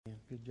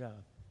Good job.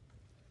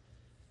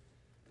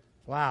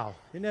 Wow.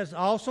 Isn't that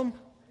awesome?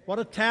 What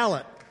a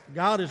talent.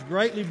 God has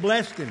greatly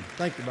blessed him.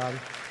 Thank you, Bobby.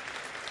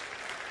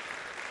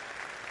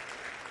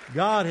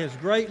 God has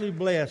greatly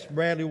blessed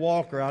Bradley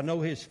Walker. I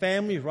know his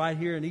family is right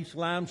here in East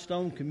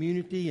Limestone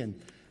community, and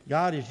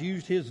God has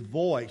used his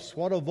voice.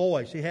 What a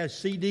voice. He has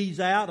CDs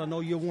out. I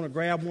know you'll want to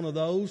grab one of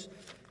those.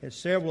 He has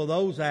several of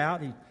those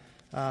out.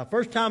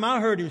 First time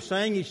I heard him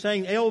sing, he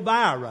sang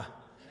Elvira.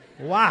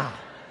 Wow.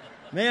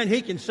 Man,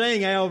 he can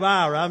sing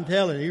Elvira, I'm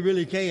telling you, he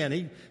really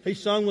can. He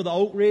sung with the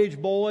Oak Ridge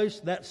Boys,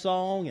 that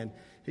song, and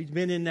he's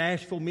been in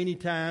Nashville many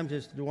times,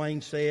 as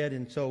Dwayne said,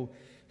 and so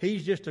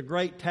he's just a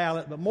great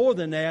talent. But more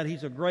than that,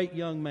 he's a great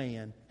young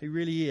man. He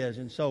really is.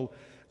 And so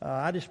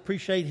I just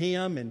appreciate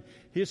him and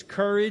his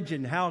courage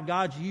and how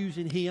God's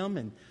using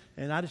him.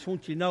 And I just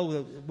want you to know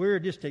that we're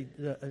just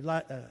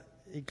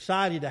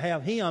excited to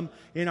have him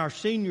in our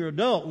senior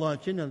adult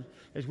luncheon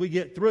as we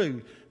get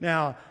through.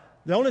 Now,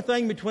 the only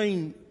thing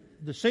between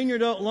the senior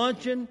adult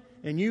luncheon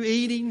and you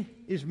eating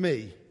is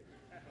me.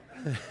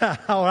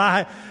 All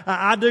right.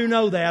 I do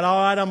know that. All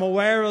right. I'm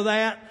aware of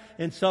that.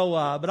 And so,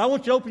 but I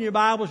want you to open your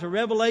Bibles to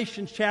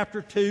Revelations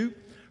chapter 2.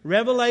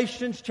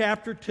 Revelations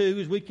chapter 2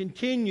 as we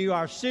continue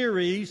our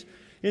series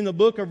in the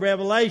book of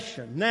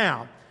Revelation.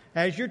 Now,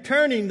 as you're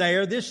turning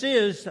there,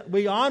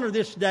 we honor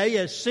this day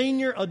as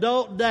Senior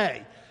Adult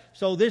Day.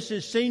 So this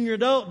is Senior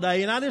Adult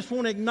Day, and I just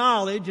want to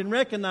acknowledge and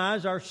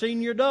recognize our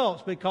senior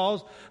adults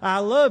because I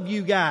love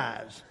you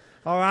guys.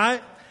 All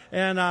right?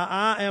 And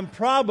I am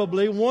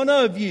probably one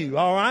of you.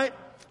 All right?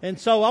 And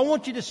so I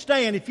want you to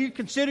stand. If you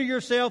consider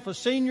yourself a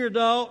senior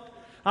adult,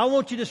 I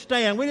want you to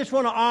stand. We just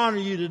want to honor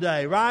you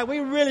today, right?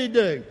 We really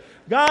do.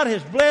 God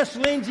has blessed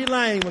Lindsay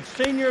Lane with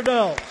senior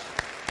adults.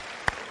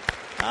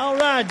 All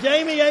right,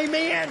 Jamie,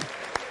 amen.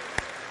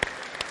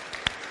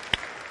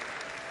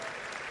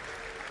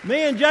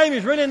 Me and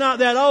Jamie's really not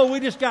that old.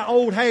 We just got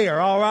old hair,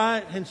 all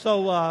right? And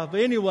so, but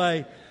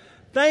anyway,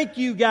 thank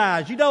you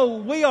guys. You know,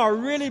 we are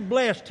really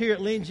blessed here at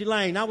Lindsay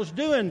Lane. I was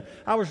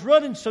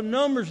running some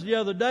numbers the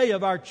other day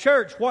of our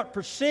church, what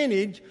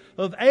percentage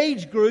of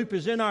age group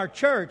is in our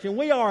church. And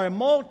we are a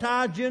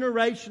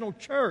multi-generational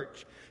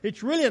church.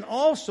 It's really an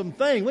awesome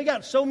thing. We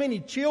got so many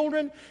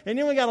children, and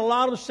then we got a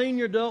lot of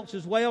senior adults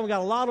as well. We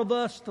got a lot of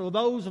us,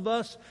 those of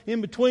us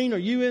in between, or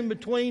you in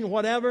between,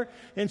 whatever.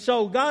 And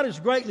so God has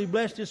greatly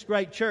blessed this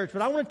great church.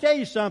 But I want to tell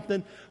you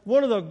something.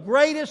 One of the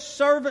greatest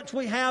servants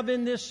we have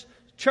in this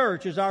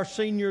church is our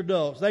senior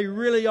adults. They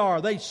really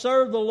are. They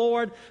serve the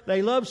Lord.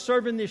 They love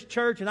serving this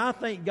church, and I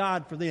thank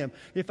God for them.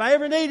 If I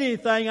ever need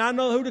anything, I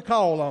know who to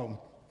call on.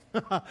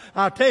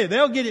 I'll tell you,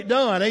 they'll get it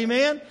done.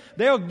 Amen?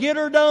 They'll get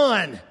her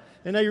done.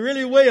 And they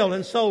really will.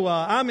 And so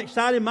I'm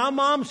excited. My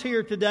mom's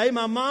here today.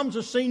 My mom's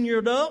a senior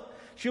adult.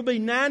 She'll be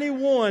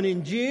 91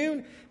 in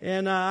June.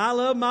 And I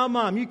love my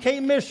mom. You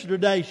can't miss her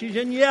today. She's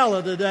in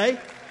yellow today.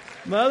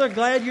 Mother,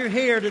 glad you're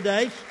here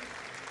today.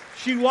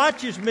 She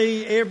watches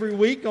me every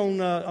week on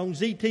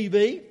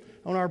ZTV,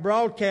 on our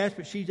broadcast,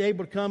 but she's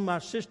able to come. My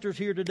sister's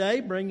here today,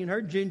 bringing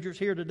her. Ginger's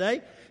here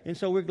today. And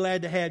so we're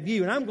glad to have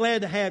you. And I'm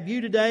glad to have you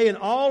today and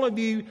all of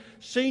you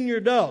senior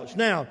adults.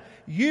 Now,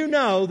 you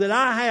know that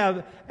I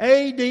have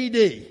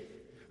ADD,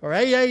 or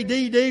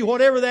AADD,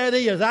 whatever that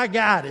is. I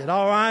got it,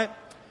 all right?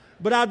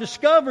 But I've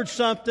discovered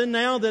something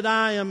now that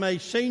I am a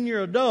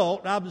senior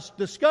adult. I've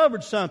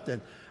discovered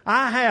something.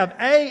 I have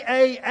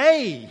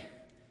AAADD,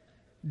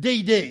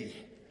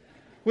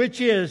 which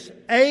is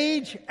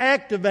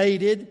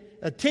Age-Activated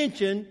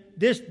Attention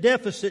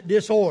Deficit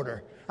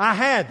Disorder. I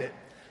have it.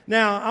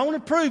 Now, I want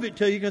to prove it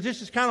to you because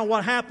this is kind of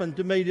what happened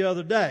to me the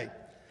other day.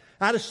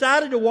 I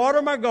decided to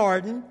water my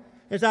garden.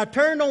 As I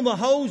turned on the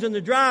hose in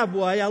the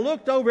driveway, I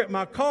looked over at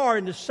my car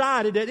and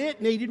decided that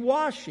it needed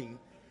washing.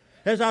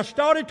 As I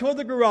started toward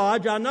the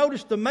garage, I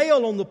noticed the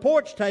mail on the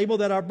porch table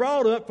that I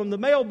brought up from the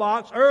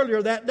mailbox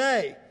earlier that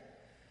day.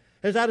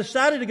 As I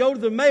decided to go to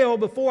the mail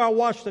before I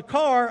washed the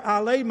car,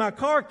 I laid my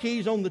car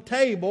keys on the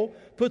table,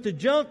 put the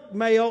junk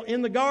mail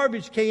in the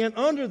garbage can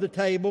under the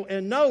table,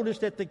 and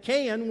noticed that the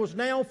can was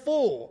now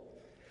full.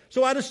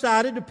 So I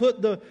decided to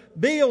put the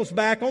bills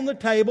back on the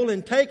table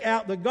and take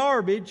out the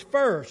garbage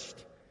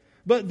first.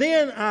 But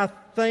then I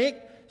think,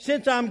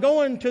 since I'm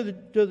going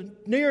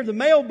near the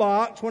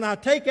mailbox, when I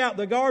take out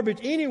the garbage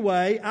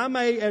anyway, I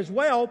may as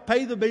well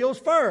pay the bills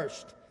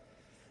first.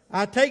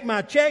 I take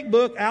my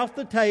checkbook off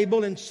the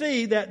table and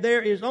see that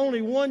there is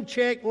only one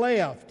check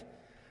left.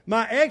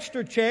 My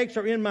extra checks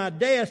are in my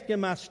desk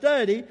in my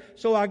study,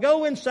 so I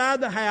go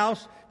inside the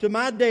house to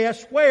my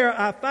desk where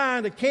I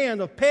find a can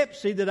of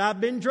Pepsi that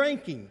I've been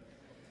drinking.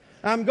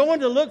 I'm going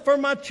to look for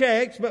my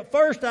checks, but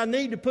first I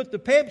need to put the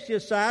Pepsi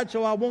aside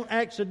so I won't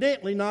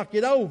accidentally knock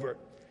it over.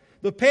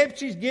 The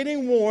Pepsi's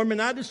getting warm,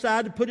 and I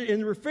decide to put it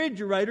in the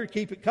refrigerator to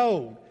keep it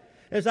cold.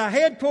 As I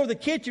head toward the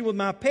kitchen with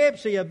my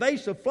Pepsi, a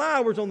vase of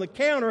flowers on the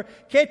counter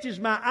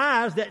catches my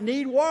eyes that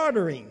need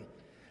watering.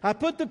 I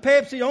put the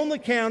Pepsi on the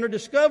counter,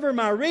 discover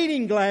my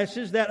reading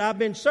glasses that I've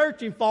been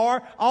searching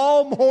for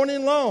all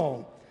morning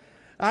long.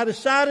 I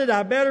decided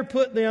I better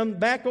put them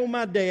back on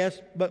my desk,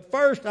 but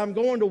first I'm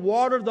going to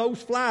water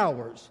those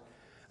flowers.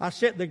 I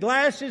set the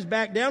glasses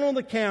back down on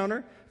the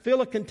counter,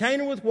 fill a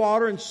container with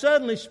water, and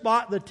suddenly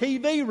spot the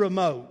TV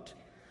remote.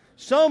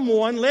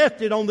 Someone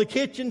left it on the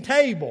kitchen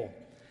table.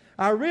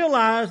 I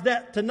realized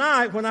that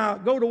tonight when I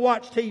go to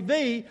watch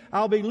TV,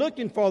 I'll be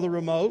looking for the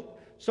remote.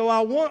 So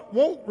I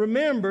won't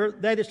remember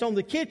that it's on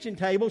the kitchen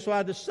table, so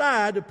I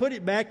decide to put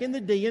it back in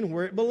the den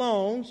where it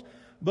belongs.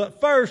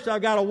 But first,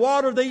 I've got to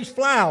water these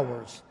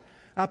flowers.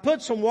 I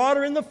put some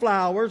water in the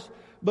flowers,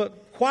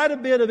 but quite a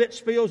bit of it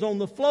spills on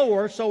the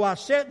floor, so I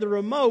set the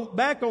remote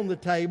back on the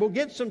table,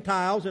 get some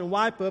towels, and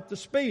wipe up the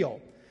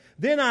spill.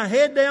 Then I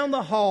head down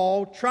the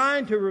hall,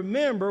 trying to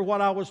remember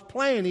what I was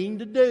planning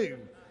to do.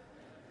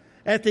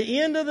 At the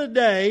end of the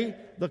day,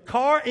 the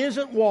car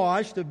isn't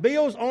washed, the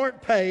bills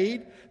aren't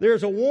paid,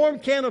 there's a warm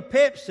can of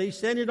Pepsi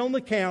sitting on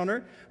the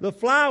counter, the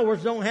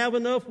flowers don't have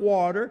enough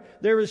water,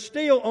 there is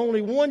still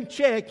only one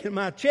check in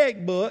my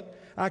checkbook,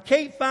 I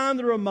can't find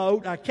the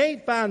remote, I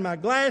can't find my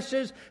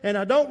glasses, and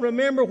I don't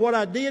remember what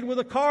I did with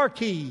the car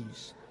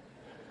keys.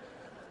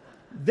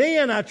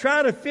 Then I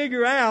try to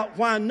figure out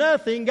why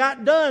nothing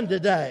got done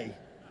today.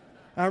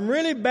 I'm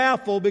really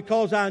baffled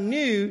because I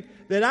knew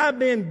that I've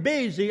been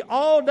busy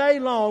all day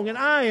long and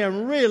I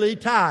am really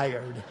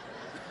tired.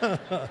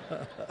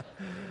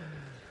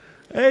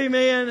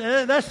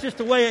 Amen. That's just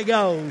the way it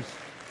goes.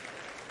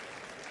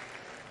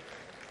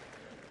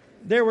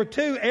 There were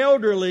two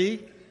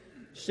elderly,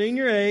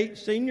 senior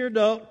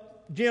adult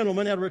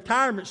gentlemen at a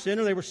retirement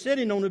center. They were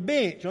sitting on a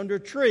bench under a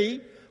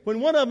tree when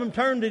one of them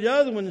turned to the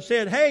other one and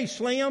said, "Hey,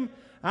 Slim,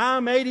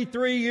 I'm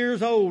 83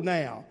 years old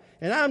now,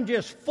 and I'm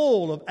just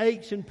full of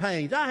aches and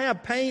pains. I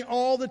have pain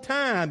all the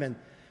time, and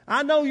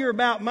I know you're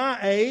about my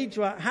age.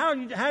 How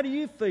do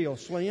you feel,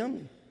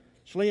 Slim?"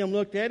 Slim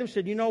looked at him and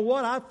said, "You know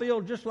what? I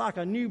feel just like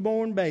a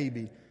newborn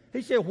baby."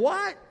 He said,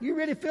 "What? You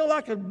really feel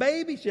like a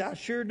baby?" He said, "I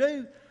sure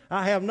do.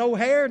 I have no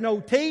hair, no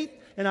teeth,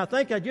 and I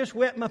think I just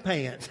wet my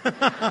pants."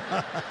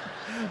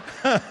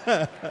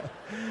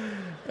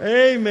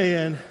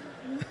 Amen.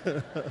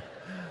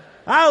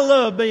 I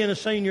love being a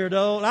senior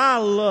adult. I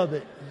love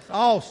it. It's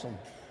awesome.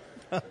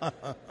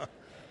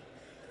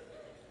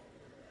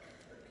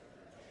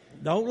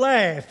 Don't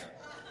laugh.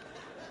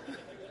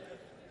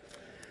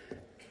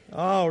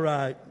 All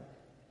right.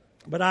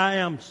 But I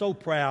am so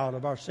proud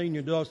of our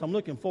senior adults. I'm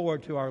looking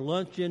forward to our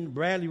luncheon.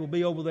 Bradley will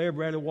be over there.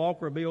 Bradley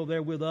Walker will be over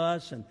there with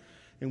us.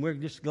 And we're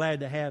just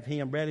glad to have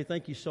him. Bradley,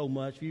 thank you so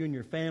much for you and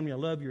your family. I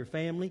love your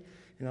family.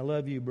 And I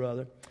love you,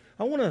 brother.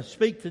 I want to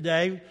speak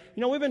today.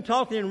 You know, we've been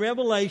talking in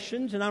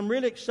Revelations, and I'm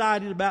really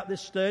excited about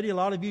this study. A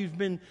lot of you have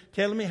been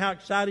telling me how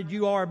excited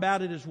you are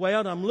about it as well.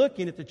 And I'm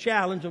looking at the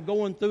challenge of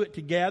going through it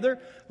together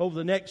over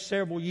the next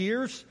several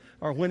years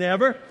or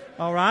whenever.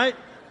 All right?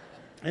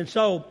 And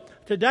so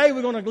today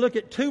we're going to look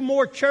at two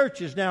more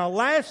churches. Now,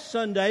 last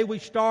Sunday we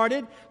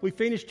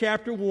finished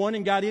chapter 1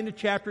 and got into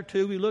chapter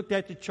 2. We looked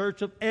at the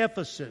church of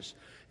Ephesus.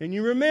 And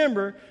you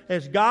remember,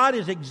 as God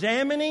is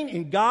examining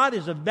and God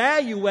is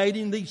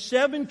evaluating these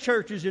 7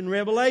 churches in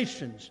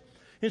Revelations.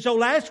 And so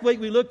last week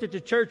we looked at the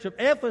church of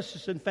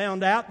Ephesus and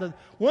found out that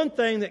one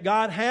thing that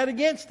God had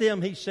against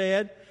them, he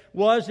said,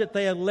 was that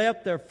they had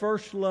left their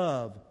first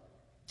love.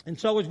 And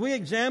so as we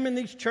examine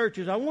these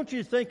churches, I want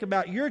you to think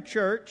about your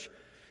church.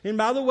 And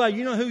by the way,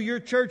 you know who your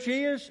church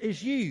is?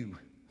 It's you.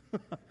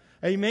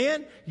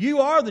 Amen?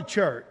 You are the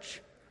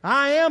church.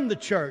 I am the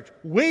church.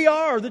 We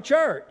are the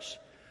church.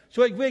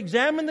 So if we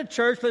examine the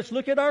church, let's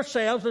look at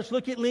ourselves. Let's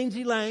look at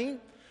Lindsay Lane.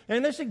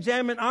 And let's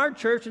examine our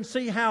church and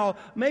see how,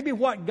 maybe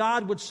what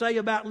God would say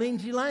about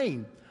Lindsay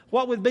Lane.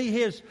 What would be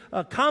His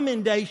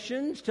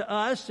commendations to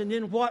us, and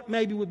then what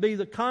maybe would be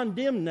the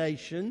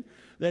condemnation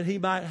that He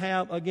might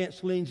have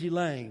against Lindsay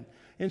Lane.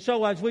 And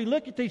so as we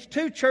look at these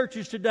two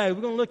churches today,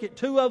 we're going to look at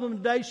two of them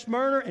today,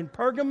 Smyrna and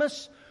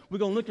Pergamos. We're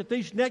going to look at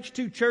these next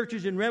two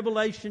churches in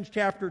Revelation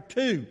chapter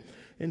 2.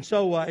 And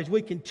so as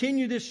we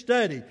continue this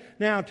study.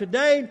 Now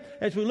today,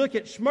 as we look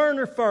at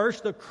Smyrna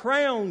first, the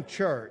crown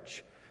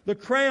church. The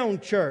crown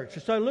church.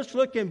 So let's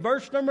look in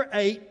verse number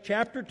 8,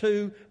 chapter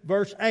 2,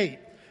 verse 8.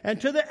 "And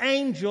to the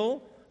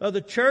angel of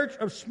the church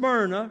of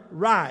Smyrna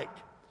write,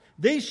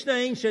 These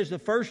things says the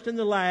first and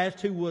the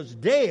last, who was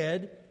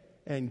dead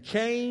and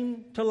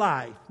came to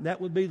life."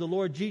 That would be the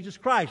Lord Jesus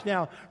Christ.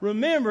 Now,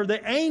 remember,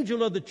 the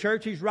angel of the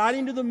church, he's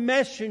writing to the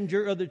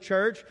messenger of the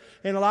church.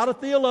 And a lot of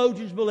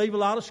theologians believe, a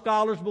lot of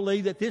scholars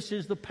believe that this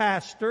is the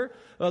pastor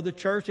of the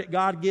church that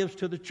God gives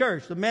to the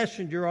church. The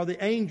messenger or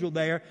the angel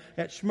there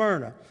at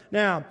Smyrna.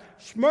 Now,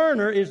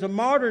 Smyrna is the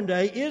modern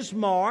day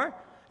Izmar.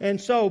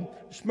 And so,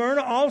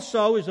 Smyrna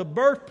also is a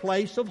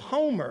birthplace of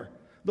Homer,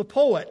 the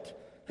poet.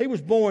 He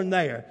was born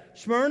there.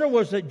 Smyrna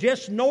was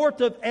just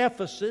north of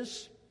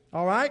Ephesus.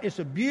 All right, it's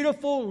a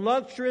beautiful,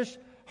 luxurious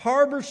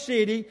harbor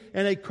city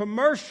and a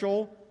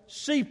commercial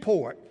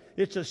seaport.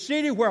 It's a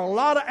city where a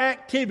lot of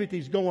activity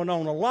is going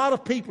on. A lot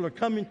of people are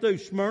coming through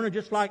Smyrna,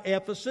 just like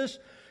Ephesus.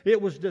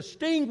 It was a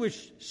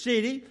distinguished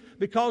city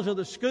because of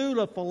the school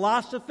of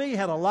philosophy.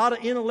 Had a lot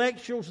of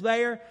intellectuals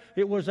there.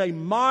 It was a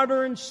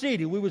modern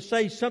city. We would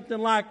say something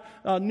like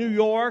New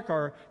York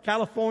or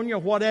California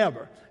or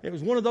whatever. It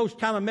was one of those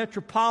kind of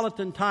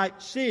metropolitan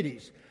type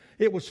cities.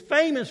 It was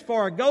famous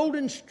for a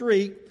golden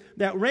street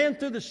that ran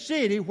through the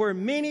city where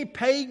many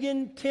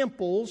pagan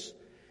temples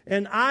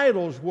and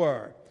idols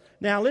were.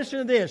 Now listen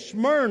to this.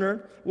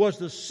 Smyrna was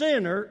the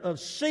center of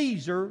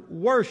Caesar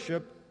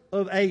worship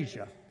of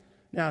Asia.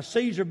 Now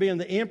Caesar being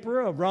the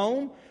emperor of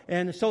Rome,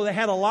 and so they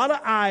had a lot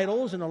of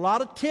idols and a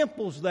lot of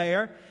temples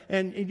there.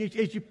 And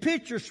as you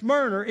picture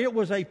Smyrna, it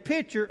was a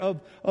picture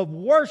of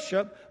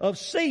worship of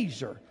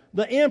Caesar.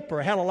 The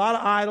emperor had a lot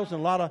of idols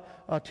and a lot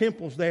of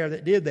temples there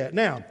that did that.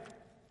 Now,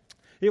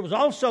 it was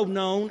also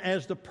known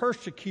as the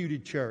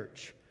persecuted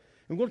church.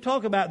 And we're going to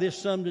talk about this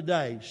some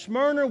today.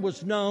 Smyrna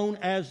was known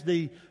as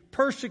the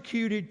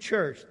persecuted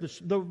church.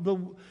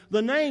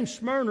 The name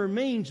Smyrna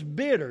means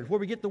bitter, where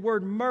we get the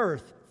word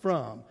mirth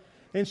from.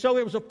 And so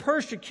it was a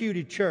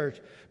persecuted church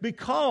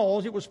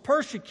because it was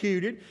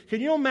persecuted.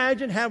 Can you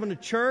imagine having a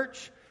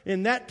church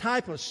in that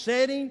type of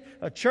setting,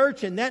 a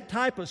church in that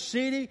type of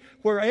city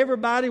where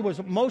everybody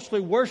was mostly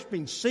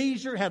worshiping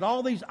Caesar, had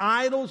all these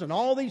idols and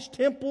all these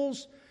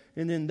temples?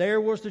 And then there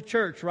was the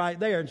church right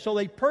there. And so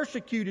they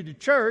persecuted the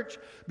church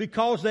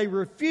because they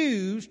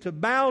refused to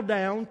bow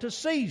down to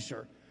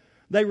Caesar.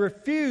 They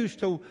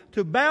refused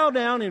to bow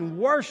down and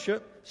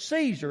worship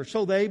Caesar.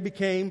 So they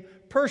became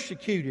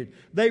persecuted.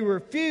 They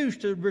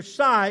refused to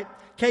recite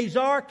Caesar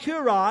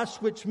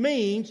Kyrios, which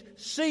means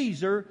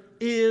Caesar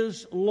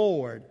is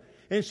Lord.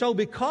 And so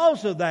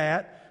because of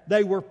that,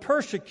 they were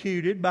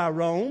persecuted by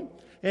Rome.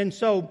 And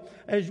so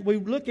as we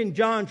look in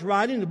John's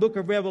writing, the book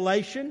of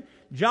Revelation,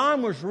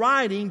 John was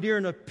writing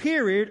during a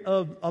period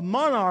of a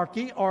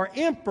monarchy or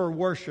emperor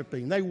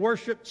worshiping. They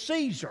worshiped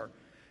Caesar.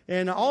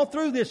 And all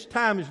through this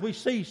time, as we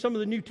see some of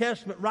the New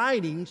Testament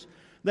writings,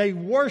 they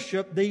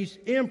worshiped these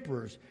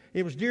emperors.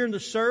 It was during the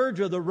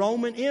surge of the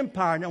Roman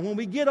Empire. Now, when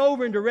we get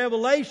over into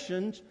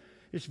Revelations,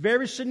 it's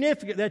very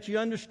significant that you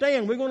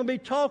understand we're going to be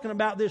talking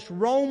about this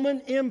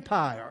Roman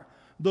Empire,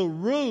 the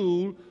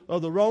rule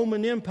of the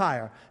Roman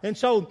Empire. And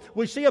so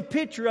we see a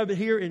picture of it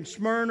here in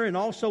Smyrna and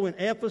also in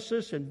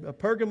Ephesus and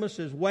Pergamos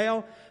as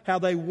well, how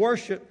they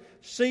worship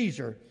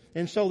Caesar.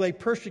 And so they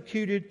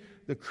persecuted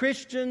the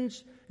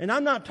Christians. And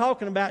I'm not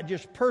talking about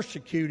just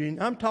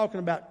persecuting. I'm talking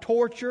about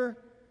torture,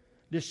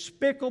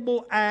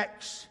 despicable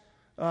acts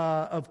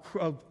of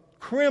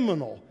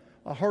criminal,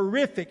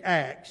 horrific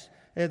acts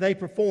that they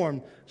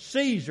performed.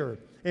 Caesar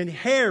and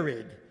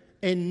Herod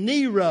and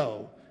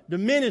Nero,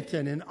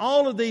 Domitian, and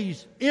all of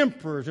these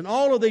emperors and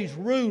all of these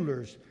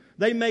rulers,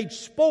 they made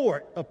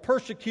sport of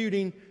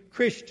persecuting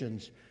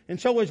Christians.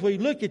 And so as we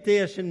look at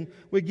this and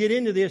we get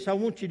into this, I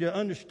want you to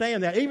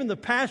understand that even the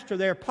pastor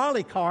there,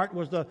 Polycarp,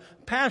 was the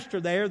pastor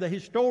there, the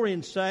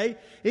historians say.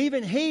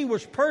 Even he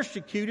was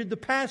persecuted, the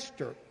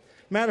pastor.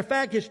 Matter of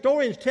fact,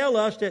 historians tell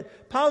us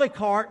that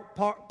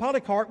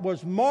Polycarp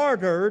was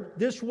martyred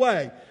this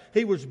way.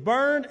 He was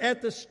burned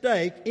at the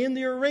stake in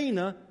the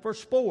arena for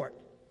sport.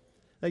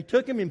 They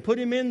took him and put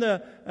him in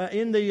the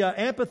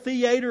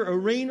amphitheater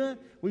arena.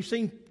 We've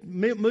seen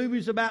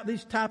movies about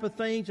these type of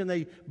things, and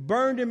they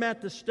burned him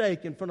at the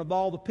stake in front of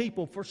all the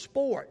people for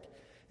sport.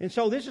 And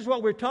so this is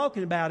what we're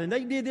talking about. And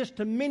they did this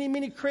to many,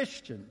 many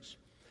Christians.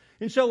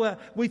 And so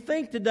we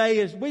think today,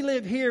 as we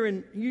live here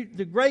in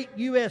the great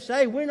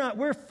USA,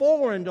 we're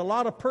foreign to a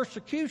lot of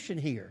persecution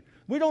here.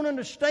 We don't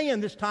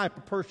understand this type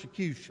of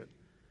persecution.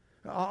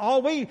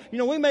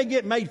 We may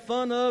get made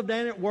fun of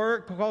down at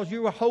work because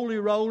you're a holy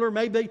roller.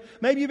 Maybe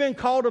you've been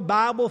called a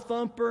Bible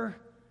thumper,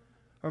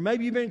 or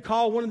maybe you've been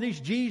called one of these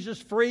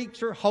Jesus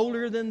freaks or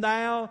holier than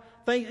thou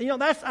things.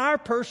 That's our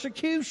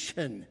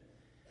persecution.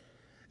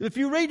 If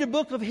you read the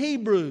book of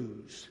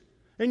Hebrews,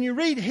 and you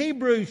read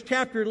Hebrews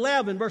chapter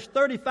 11, verse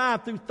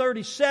 35 through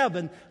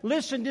 37,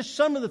 listen to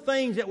some of the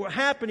things that were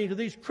happening to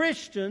these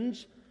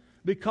Christians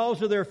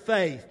because of their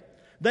faith.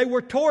 They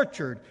were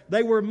tortured.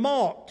 They were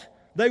mocked.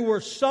 They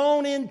were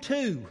sawn in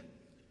two.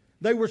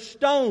 They were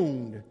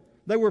stoned.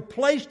 They were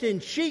placed in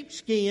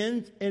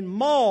sheepskins and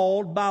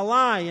mauled by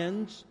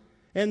lions.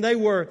 And they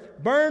were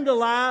burned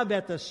alive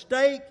at the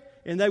stake.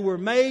 And they were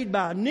made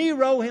by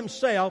Nero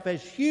himself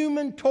as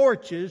human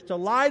torches to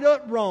light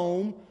up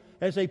Rome.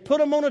 As they put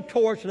them on a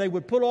torch, they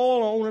would put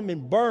oil on them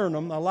and burn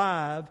them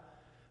alive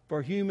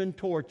for human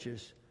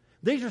torches.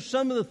 These are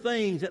some of the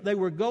things that they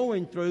were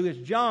going through as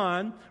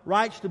John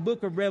writes the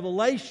book of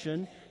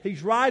Revelation.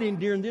 He's writing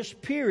during this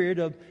period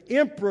of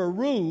emperor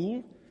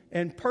rule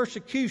and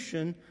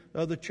persecution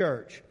of the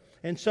church.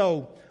 And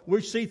so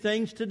we see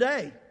things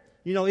today.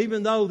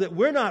 Even though that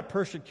we're not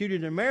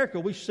persecuted in America,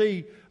 we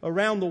see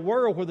around the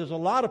world where there's a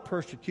lot of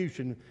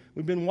persecution.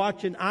 We've been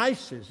watching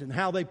ISIS and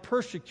how they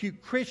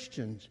persecute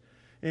Christians.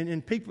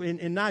 And people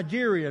in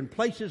Nigeria and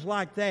places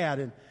like that,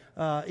 and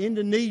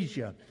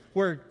Indonesia,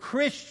 where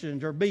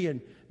Christians are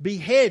being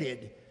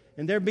beheaded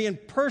and they're being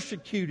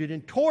persecuted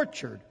and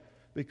tortured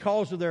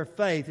because of their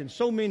faith, and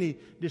so many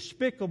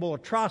despicable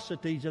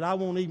atrocities that I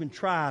won't even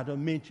try to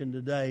mention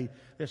today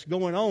that's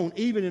going on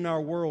even in our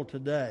world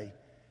today.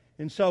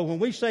 And so when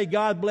we say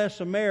God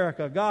bless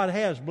America, God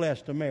has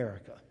blessed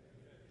America.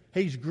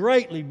 He's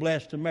greatly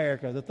blessed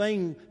America. The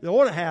thing that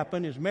ought to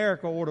happen is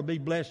America ought to be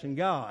blessing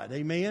God.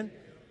 Amen?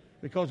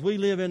 because we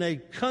live in a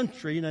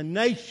country, in a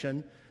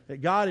nation,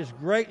 that God has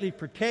greatly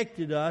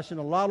protected us in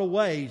a lot of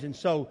ways. And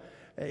so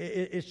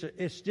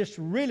it's just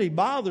really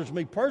bothers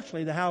me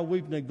personally how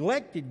we've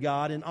neglected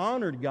God and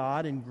honored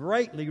God and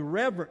greatly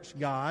reverenced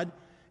God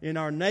in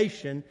our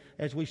nation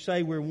as we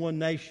say we're one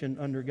nation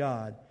under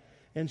God.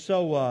 And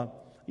so,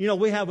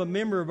 we have a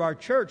member of our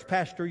church,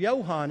 Pastor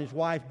Johan, his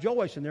wife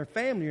Joyce, and their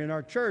family are in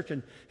our church.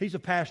 And he's a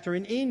pastor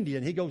in India,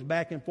 and he goes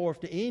back and forth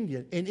to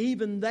India. And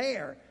even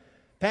there,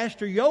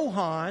 Pastor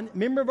Johan,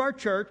 member of our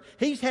church,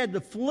 he's had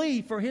to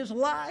flee for his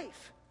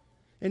life.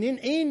 And in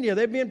India,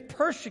 they've been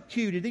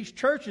persecuted. These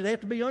churches, they have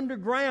to be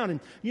underground. And,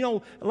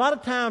 a lot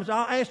of times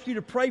I'll ask you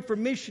to pray for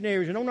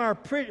missionaries. And on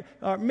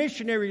our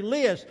missionary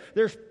list,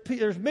 there's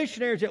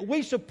missionaries that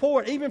we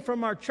support, even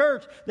from our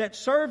church, that's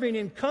serving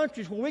in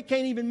countries where we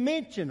can't even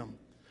mention them.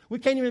 We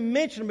can't even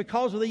mention them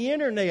because of the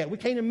internet. We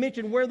can't even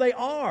mention where they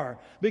are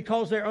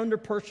because they're under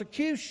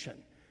persecution.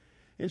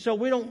 And so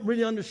we don't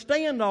really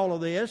understand all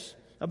of this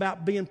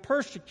about being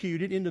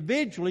persecuted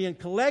individually and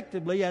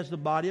collectively as the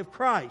body of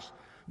Christ.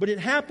 But it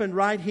happened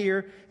right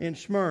here in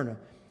Smyrna.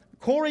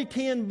 Corrie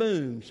ten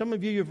Boom. Some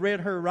of you have read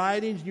her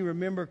writings. You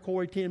remember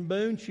Corrie ten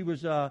Boom.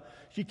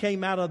 She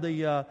came out of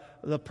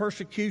the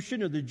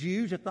persecution of the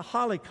Jews at the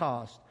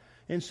Holocaust.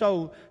 And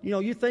so,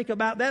 you think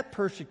about that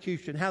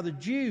persecution, how the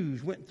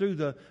Jews went through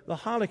the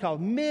Holocaust.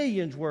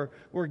 Millions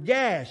were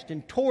gassed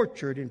and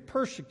tortured and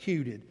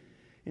persecuted.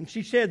 And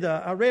she said,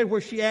 I read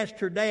where she asked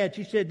her dad,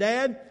 she said,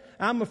 "Dad,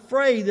 I'm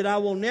afraid that I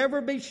will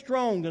never be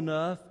strong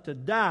enough to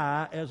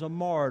die as a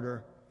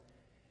martyr."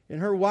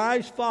 And her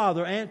wise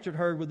father answered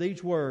her with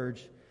these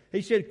words.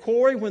 He said,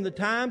 "Corrie, when the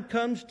time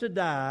comes to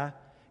die,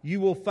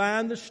 you will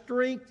find the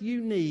strength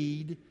you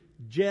need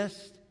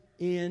just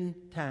in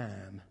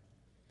time."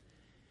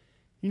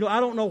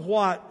 I don't know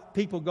what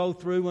people go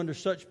through under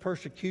such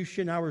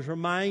persecution. I was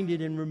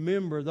reminded and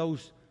remember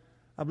those,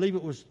 I believe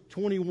it was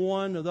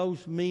 21 of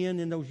those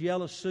men in those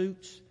yellow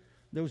suits,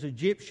 those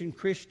Egyptian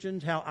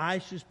Christians, how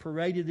ISIS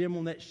paraded them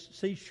on that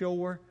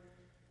seashore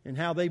and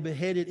how they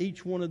beheaded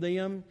each one of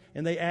them.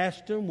 And they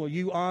asked them, "Will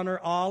you honor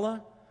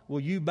Allah? Will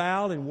you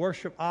bow and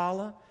worship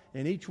Allah?"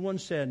 And each one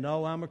said,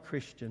 "No, I'm a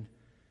Christian."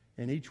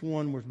 And each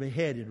one was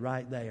beheaded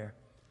right there.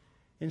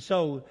 And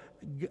so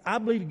I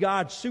believe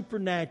God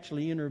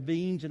supernaturally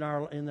intervenes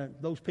in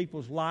those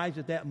people's lives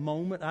at that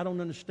moment. I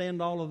don't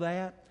understand all of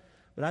that.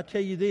 But I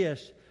tell you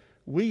this,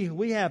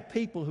 we have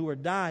people who are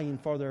dying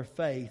for their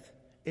faith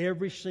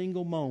every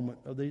single moment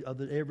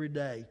of every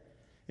day.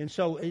 And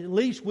so at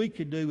least we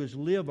could do is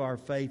live our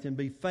faith and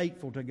be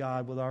faithful to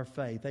God with our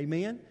faith.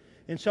 Amen?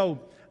 And so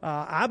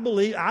I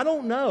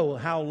don't know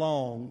how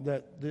long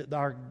that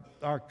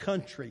our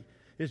country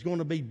is going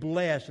to be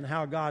blessed and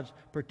how God's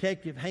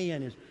protective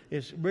hand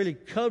is really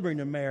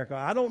covering America.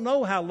 I don't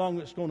know how long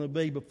it's going to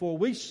be before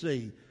we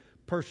see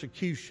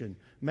persecution.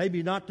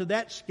 Maybe not to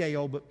that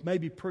scale, but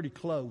maybe pretty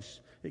close.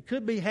 It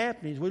could be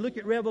happening. As we look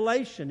at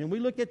Revelation and we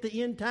look at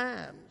the end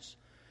times,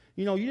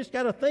 you just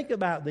got to think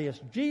about this.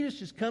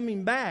 Jesus is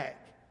coming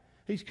back.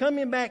 He's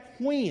coming back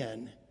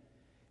when?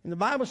 And the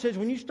Bible says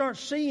when you start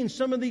seeing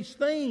some of these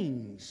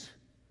things,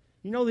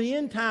 the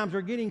end times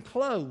are getting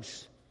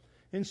close.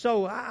 And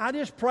so I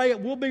just pray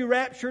that we'll be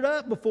raptured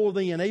up before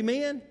then.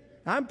 Amen?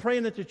 I'm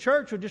praying that the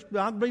church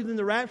I believe in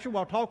the rapture.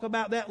 We'll talk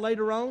about that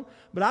later on.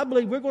 But I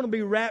believe we're going to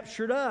be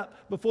raptured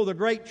up before the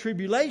great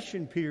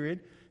tribulation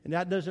period. And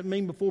that doesn't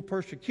mean before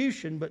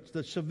persecution, but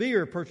the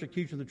severe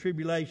persecution of the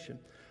tribulation.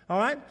 All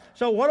right?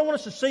 So what I want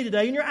us to see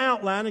today in your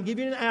outline, and give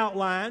you an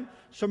outline,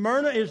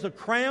 Smyrna is the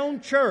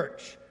crown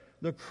church.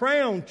 The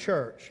crown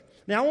church.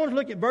 Now I want to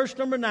look at verse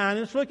number 9.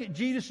 Let's look at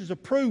Jesus'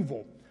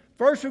 approval.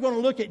 First, we're going to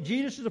look at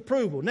Jesus'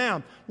 approval.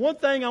 Now, one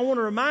thing I want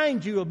to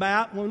remind you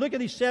about, when we look at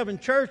these 7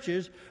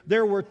 churches,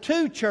 there were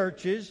 2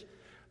 churches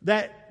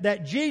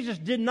that Jesus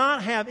did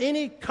not have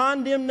any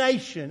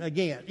condemnation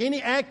against,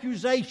 any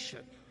accusation.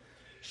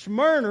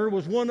 Smyrna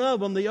was one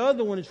of them. The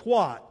other one is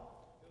what?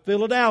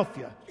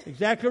 Philadelphia.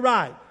 Exactly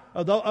right.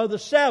 Of the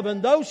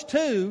 7, those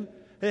 2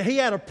 he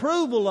had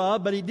approval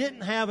of, but he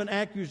didn't have an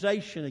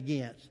accusation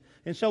against.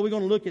 And so we're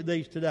going to look at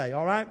these today,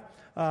 all right?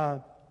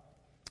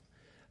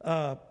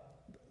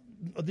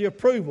 The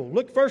approval.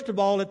 Look first of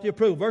all at the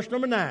approval. Verse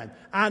number 9.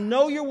 "I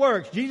know your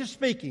works." Jesus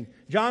speaking,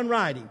 John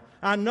writing.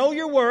 "I know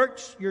your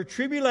works, your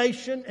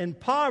tribulation and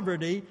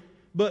poverty,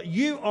 but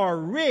you are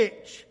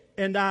rich,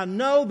 and I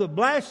know the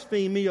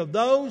blasphemy of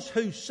those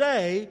who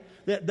say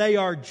that they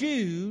are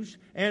Jews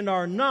and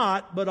are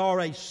not, but are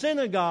a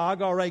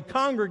synagogue or a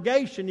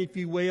congregation, if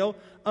you will,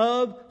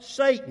 of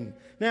Satan."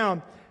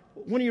 Now,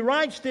 when he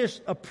writes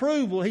this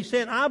approval, he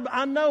said,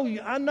 I know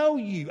you. I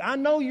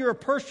know you're a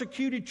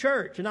persecuted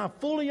church, and I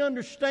fully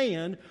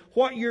understand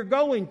what you're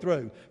going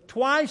through.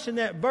 Twice in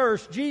that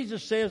verse,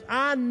 Jesus says,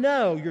 I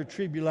know your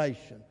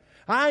tribulation.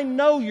 I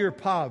know your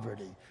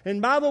poverty.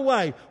 And by the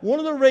way, one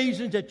of the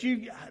reasons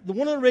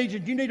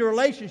you need a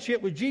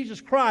relationship with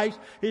Jesus Christ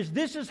is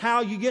this is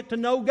how you get to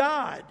know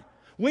God.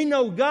 We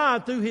know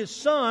God through His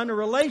Son, a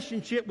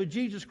relationship with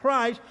Jesus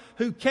Christ,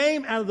 who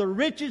came out of the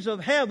riches of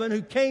heaven,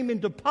 who came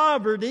into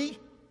poverty,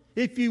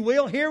 if you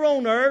will, here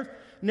on earth,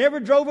 never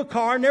drove a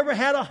car, never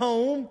had a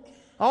home,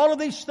 all of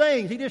these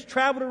things. He just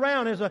traveled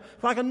around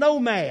like a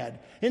nomad.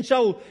 And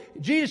so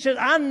Jesus said,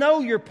 I know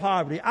your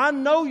poverty. I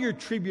know your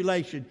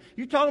tribulation.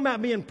 You're talking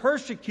about being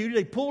persecuted.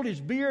 They pulled his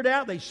beard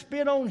out. They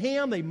spit on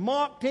him. They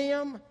mocked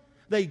him.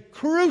 They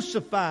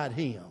crucified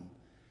him.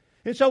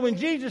 And so when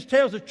Jesus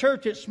tells the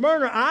church at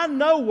Smyrna, I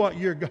know what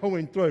you're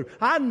going through.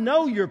 I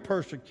know your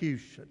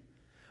persecution.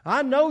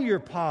 I know your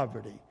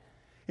poverty.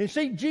 And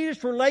see,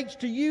 Jesus relates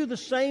to you the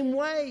same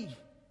way.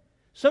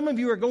 Some of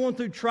you are going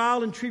through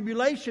trial and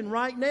tribulation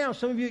right now.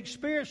 Some of you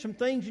experience some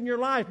things in your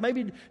life,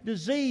 maybe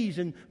disease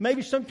and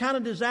maybe some kind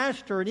of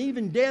disaster and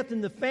even death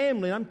in the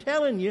family. And I'm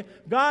telling you,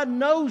 God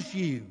knows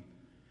you.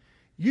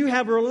 You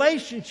have a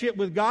relationship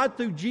with God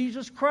through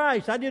Jesus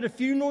Christ. I did a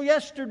funeral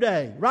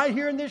yesterday right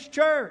here in this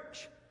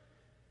church.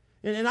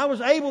 And I was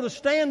able to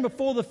stand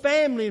before the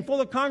family and before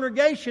the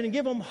congregation and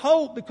give them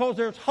hope because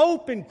there's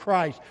hope in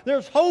Christ.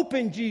 There's hope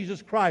in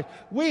Jesus Christ.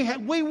 We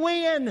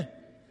win.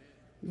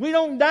 We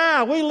don't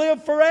die. We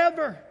live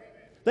forever.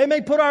 They may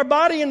put our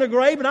body in the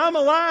grave, but I'm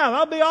alive.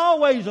 I'll be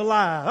always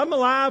alive. I'm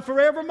alive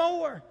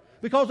forevermore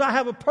because I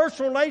have a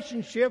personal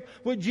relationship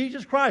with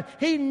Jesus Christ.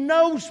 He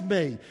knows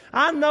me.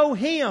 I know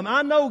Him.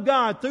 I know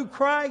God through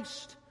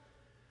Christ.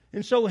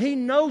 And so He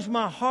knows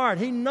my heart.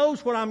 He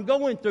knows what I'm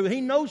going through.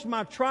 He knows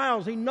my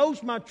trials. He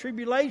knows my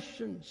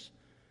tribulations.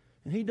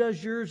 And He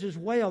does yours as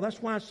well.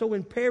 That's why it's so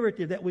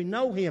imperative that we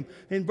know Him.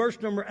 In verse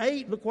number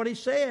 8, look what He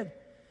said.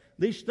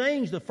 These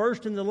things, the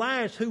first and the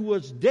last, who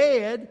was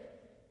dead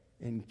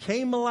and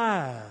came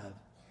alive.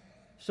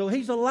 So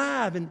He's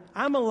alive, and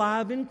I'm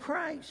alive in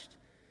Christ.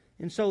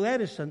 And so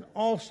that is an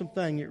awesome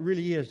thing. It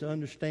really is to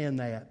understand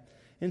that.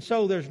 And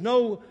so there's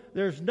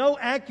no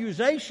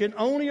accusation,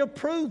 only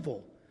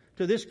approval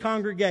to this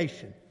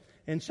congregation.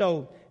 And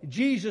so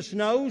Jesus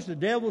knows the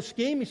devil's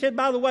scheme. He said,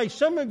 by the way,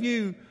 some of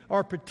you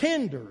are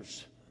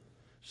pretenders.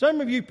 Some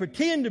of you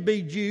pretend to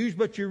be Jews,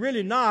 but you're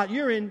really not.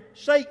 You're in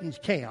Satan's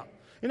camp.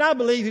 And I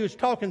believe He was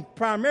talking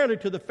primarily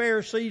to the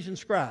Pharisees and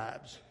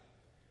scribes.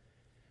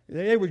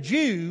 They were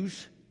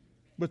Jews,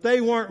 but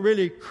they weren't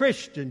really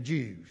Christian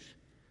Jews.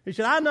 He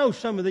said, I know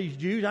some of these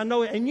Jews. I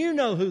know, and you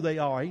know who they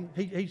are.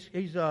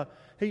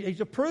 He's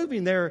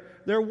approving their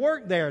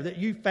work there, that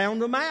you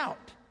found them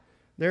out.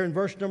 There in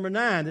verse number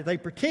 9, that they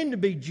pretend to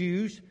be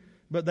Jews,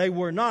 but they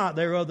were not.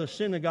 They were of the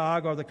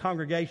synagogue or the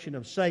congregation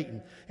of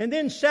Satan. And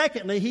then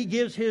secondly, He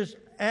gives His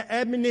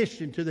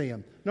admonition to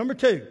them. Number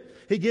 2,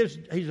 He gives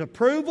His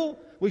approval.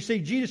 We see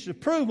Jesus'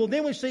 approval.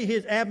 Then we see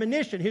His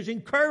admonition, His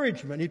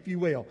encouragement, if you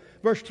will.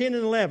 Verse 10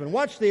 and 11.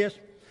 Watch this.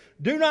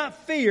 Do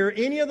not fear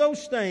any of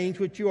those things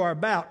which you are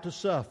about to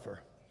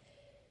suffer.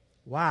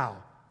 Wow.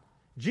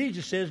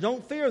 Jesus says,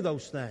 don't fear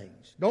those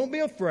things. Don't be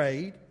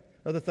afraid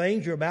of the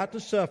things you're about to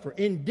suffer.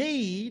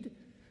 Indeed,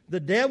 the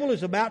devil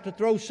is about to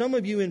throw some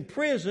of you in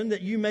prison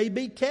that you may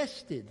be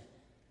tested,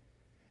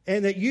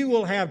 and that you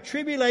will have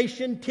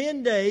tribulation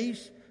 10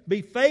 days.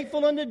 Be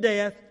faithful unto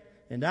death,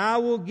 and I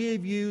will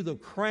give you the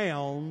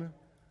crown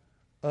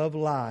of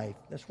life.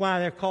 That's why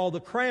they're called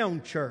the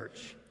Crown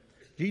Church.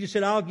 Jesus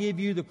said, I'll give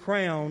you the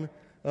crown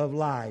of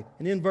life.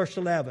 And in verse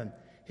 11,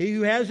 he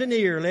who has an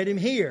ear, let him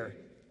hear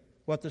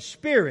what the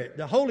Spirit,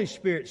 the Holy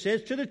Spirit,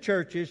 says to the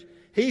churches.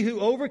 He who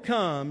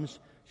overcomes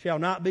shall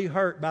not be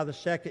hurt by the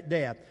second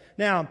death.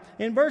 Now,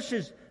 in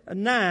verses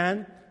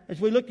 9,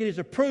 as we look at His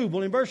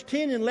approval, in verse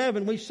 10 and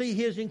 11, we see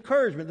His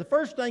encouragement. The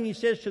first thing He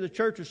says to the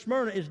church of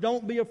Smyrna is,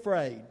 don't be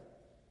afraid.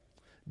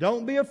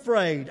 Don't be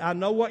afraid. I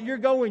know what you're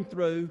going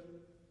through.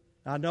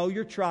 I know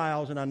your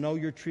trials and I know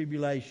your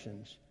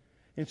tribulations.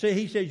 And so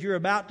He says, you're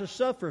about to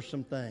suffer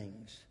some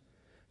things.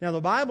 Now, the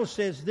Bible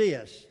says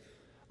this,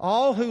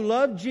 all who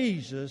love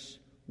Jesus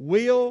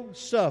will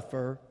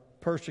suffer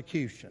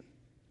persecution.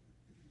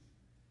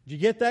 Did you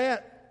get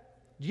that?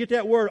 Did you get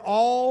that word,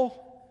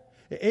 all?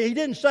 He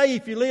didn't say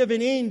if you live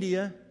in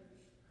India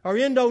or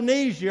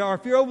Indonesia or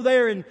if you're over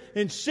there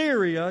in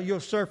Syria, you'll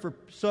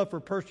suffer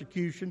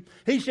persecution.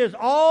 He says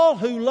all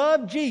who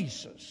love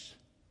Jesus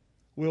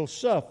will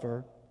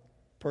suffer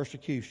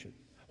persecution.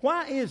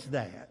 Why is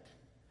that?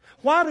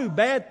 Why do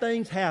bad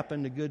things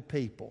happen to good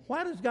people?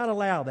 Why does God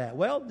allow that?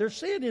 Well, there's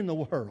sin in the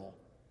world.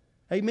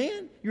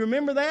 Amen? You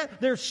remember that?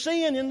 There's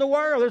sin in the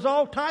world. There's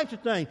all types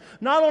of things.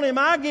 Not only am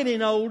I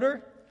getting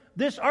older,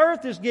 this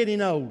earth is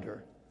getting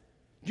older.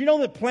 Do you know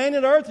that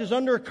planet Earth is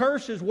under a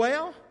curse as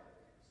well?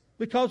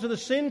 Because of the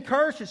sin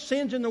curse, it's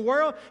sins in the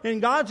world.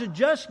 And God's a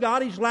just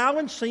God. He's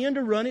allowing sin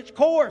to run its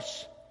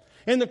course.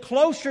 And the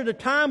closer the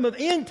time of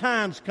end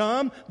times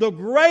come, the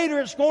greater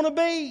it's going to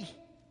be.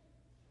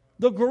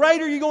 The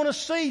greater you're going to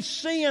see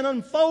sin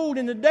unfold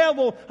and the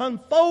devil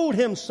unfold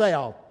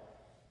himself.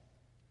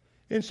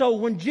 And so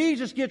when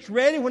Jesus gets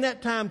ready, when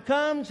that time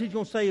comes, He's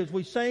going to say, as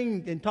we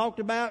sang and talked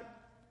about,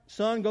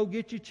 son, go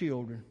get your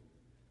children.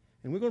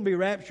 And we're going to be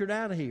raptured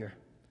out of here.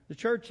 The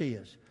church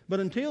is. But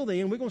until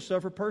then, we're going to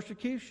suffer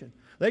persecution.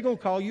 They're going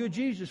to call you a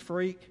Jesus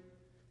freak.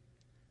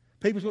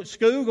 People at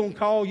school are going to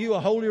call you a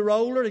holy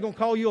roller. They're going to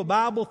call you a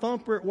Bible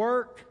thumper at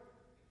work.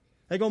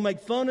 They're going to make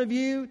fun of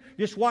you.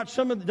 Just watch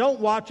don't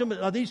watch them.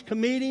 Are these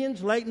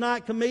comedians, late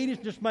night comedians,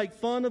 just make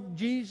fun of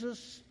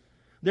Jesus?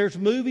 There's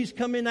movies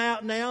coming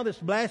out now that's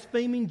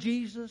blaspheming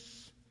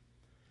Jesus.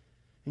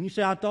 And you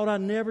say, I thought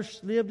I'd never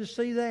live to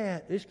see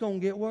that. It's going to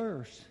get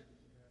worse.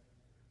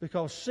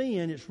 Because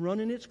sin is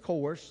running its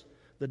course.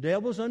 The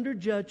devil's under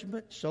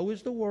judgment. So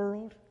is the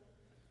world.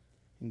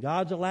 And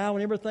God's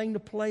allowing everything to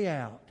play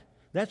out.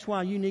 That's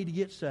why you need to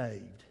get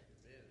saved.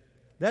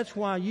 That's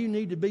why you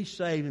need to be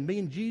saved and be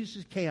in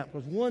Jesus' camp.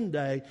 Because one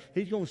day,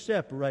 He's going to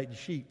separate the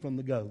sheep from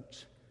the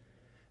goats.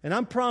 And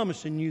I'm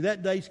promising you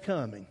that day's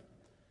coming.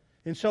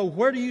 And so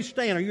where do you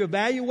stand? Are you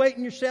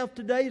evaluating yourself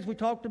today as we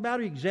talked about?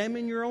 Are you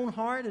examining your own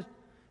heart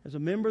as a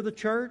member of the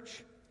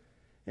church?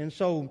 And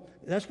so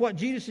that's what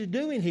Jesus is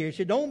doing here. He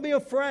said, don't be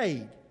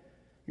afraid.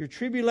 Your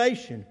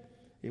tribulation,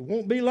 it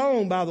won't be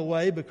long, by the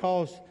way,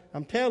 because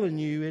I'm telling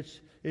you,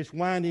 it's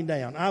winding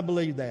down. I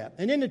believe that.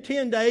 And in the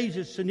 10 days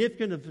is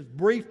significant of a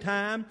brief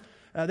time.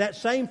 That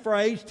same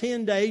phrase,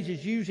 10 days,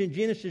 is used in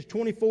Genesis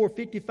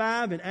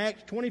 24:55 and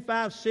Acts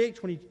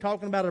 25:6. When he's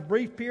talking about a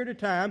brief period of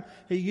time,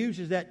 he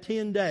uses that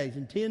 10 days.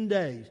 In 10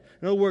 days.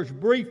 In other words,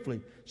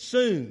 briefly,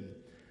 soon.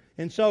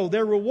 And so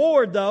their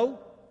reward, though,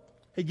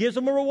 He gives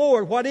them a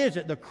reward. What is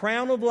it? The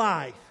crown of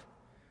life.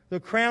 The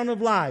crown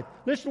of life.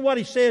 Listen to what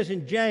he says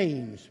in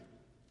James.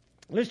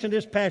 Listen to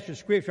this passage of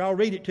Scripture. I'll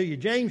read it to you.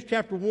 James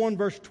chapter 1,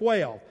 verse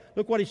 12.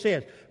 Look what he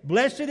says.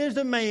 Blessed is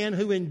the man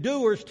who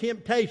endures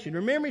temptation.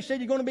 Remember he said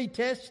you're going to be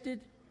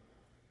tested?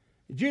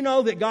 Did you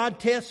know that God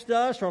tests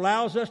us or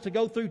allows us to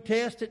go through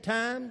tests at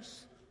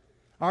times?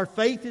 Our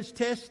faith is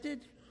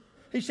tested.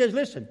 He says,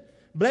 listen,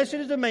 blessed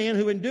is the man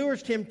who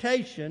endures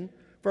temptation,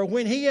 for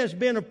when he has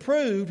been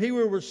approved, he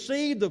will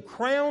receive the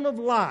crown of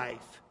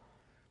life,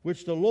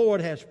 which the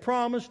Lord has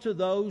promised to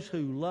those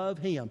who love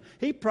Him.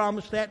 He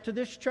promised that to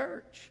this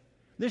church.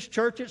 This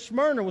church at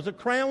Smyrna was a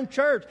crown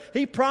church.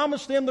 He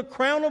promised them the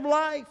crown of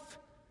life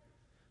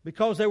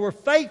because they were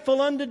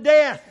faithful unto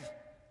death,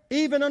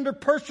 even under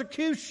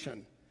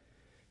persecution.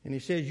 And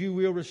He says, you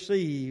will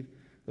receive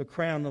the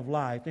crown of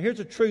life. Now here's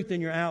a truth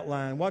in your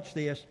outline. Watch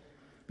this.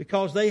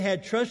 Because they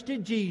had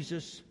trusted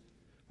Jesus,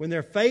 when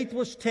their faith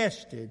was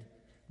tested,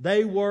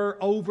 they were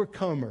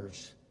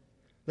overcomers.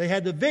 They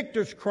had the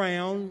victor's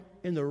crown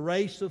in the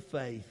race of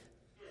faith.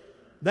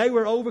 They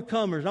were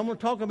overcomers. I'm going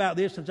to talk about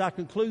this as I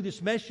conclude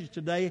this message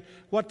today,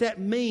 what that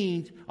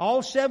means.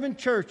 All 7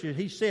 churches,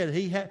 he said,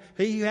 he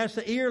who has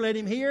the ear, let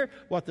him hear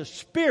what the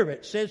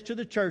Spirit says to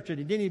the church.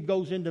 And then he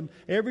goes into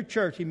every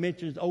church, he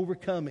mentions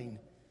overcoming.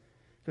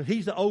 Because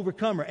he's the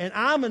overcomer. And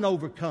I'm an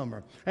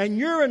overcomer. And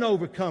you're an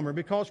overcomer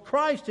because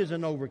Christ is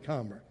an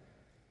overcomer.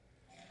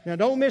 Now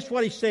don't miss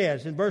what he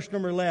says in verse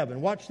number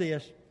 11. Watch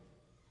this.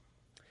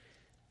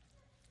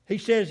 He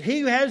says, he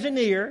who has an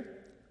ear,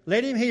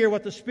 let him hear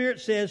what the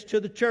Spirit says to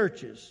the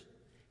churches.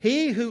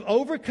 He who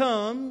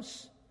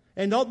overcomes,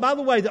 and by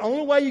the way, the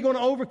only way you're going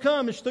to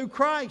overcome is through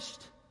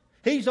Christ.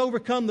 He's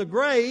overcome the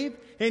grave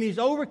and He's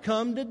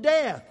overcome the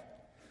death.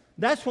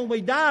 That's when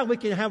we die, we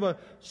can have a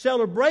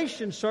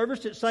celebration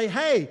service that say,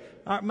 hey,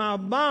 my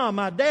mom,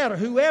 my dad, or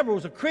whoever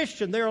was a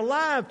Christian, they're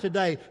alive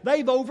today.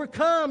 They've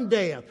overcome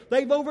death.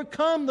 They've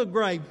overcome the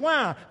grave.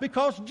 Why?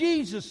 Because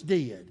Jesus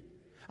did.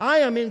 I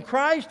am in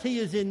Christ. He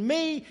is in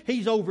me.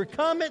 He's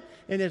overcome it.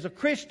 And as a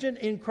Christian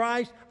in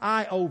Christ,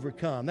 I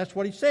overcome. That's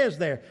what he says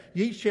there.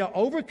 Ye shall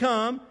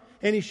overcome,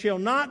 and he shall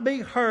not be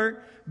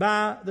hurt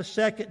by the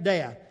second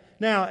death.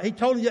 Now, he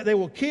told you that they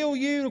will kill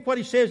you. Look what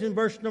he says in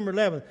verse number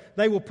 11.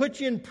 They will put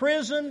you in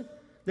prison.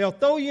 They'll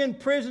throw you in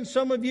prison.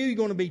 Some of you, you're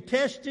going to be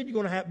tested.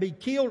 You're going to be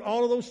killed,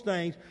 all of those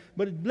things.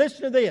 But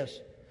listen to this.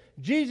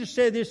 Jesus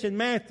said this in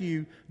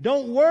Matthew.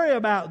 Don't worry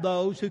about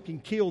those who can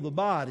kill the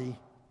body.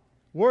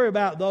 Worry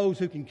about those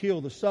who can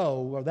kill the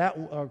soul,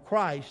 or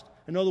Christ.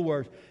 In other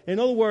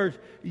words,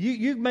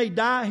 you may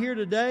die here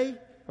today,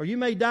 or you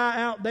may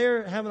die out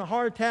there having a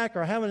heart attack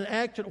or having an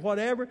accident,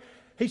 whatever.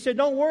 He said,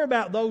 don't worry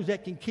about those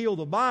that can kill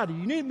the body.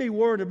 You need to be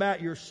worried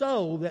about your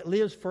soul that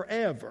lives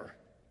forever.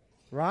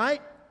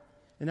 Right?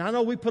 And I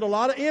know we put a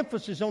lot of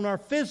emphasis on our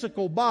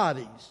physical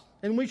bodies.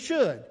 And we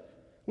should.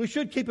 We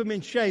should keep them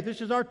in shape.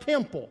 This is our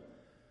temple.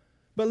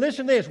 But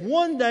listen to this.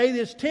 One day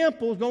this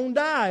temple is going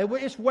to die.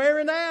 It's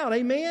wearing out.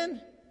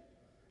 Amen?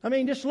 I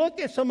mean, just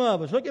look at some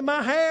of us. Look at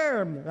my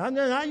hair.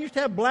 I used to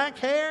have black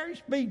hair. I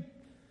used to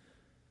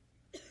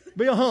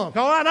be a hunk.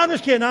 All right, I'm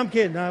just kidding. I'm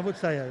kidding. I would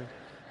say that.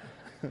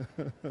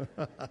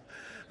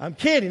 I'm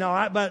kidding, all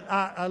right, but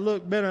I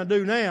look better than I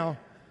do now.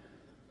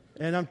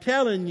 And I'm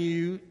telling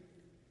you,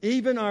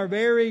 even our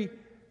very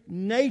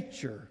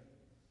nature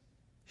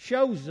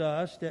shows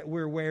us that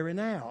we're wearing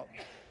out,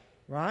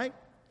 right?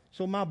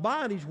 So my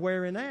body's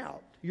wearing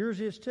out.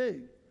 Yours is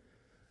too.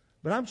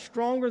 But I'm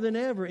stronger than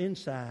ever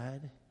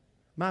inside.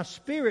 My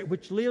spirit,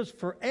 which lives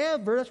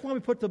forever, that's why we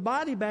put the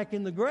body back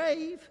in the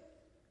grave.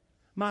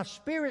 My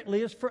spirit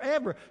lives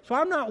forever. So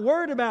I'm not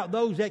worried about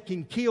those that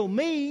can kill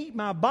me,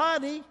 my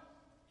body.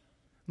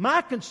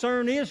 My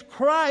concern is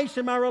Christ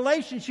and my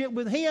relationship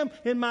with Him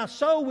and my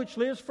soul which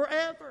lives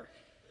forever.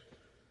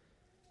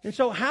 And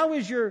so how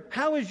is your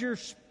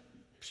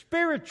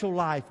spiritual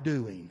life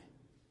doing?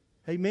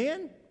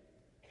 Amen?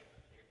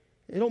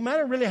 It don't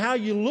matter really how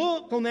you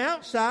look on the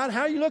outside,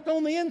 how you look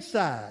on the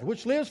inside,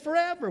 which lives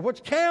forever,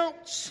 which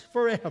counts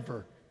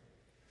forever.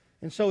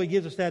 And so he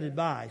gives us that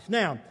advice.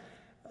 Now,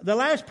 the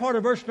last part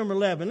of verse number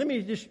 11, let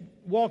me just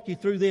walk you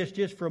through this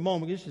just for a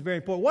moment. This is very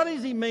important. What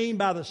does he mean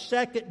by the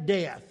second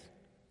death?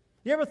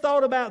 You ever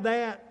thought about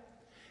that?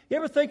 You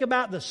ever think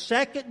about the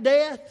second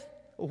death?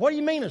 Well, what do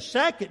you mean a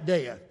second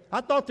death? I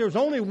thought there was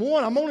only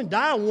one. I'm only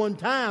die one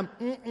time.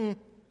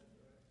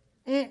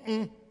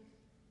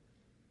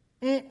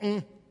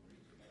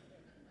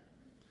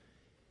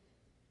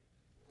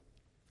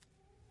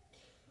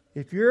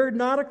 If you're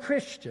not a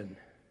Christian,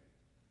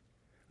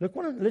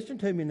 listen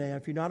to me now.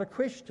 If you're not a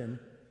Christian,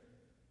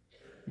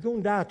 you're going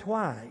to die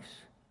twice,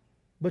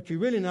 but you're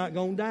really not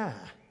going to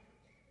die.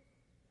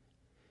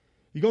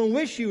 You're going to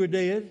wish you were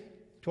dead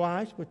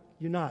twice, but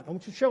you're not. I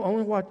want you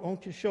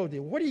to show this.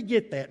 Where do you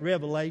get that?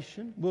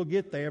 Revelation. We'll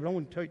get there, but I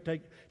want to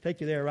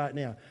take you there right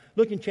now.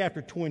 Look in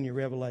chapter 20 of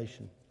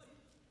Revelation.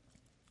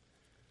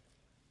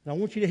 And I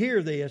want you to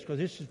hear this because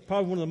this is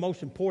probably one of the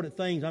most important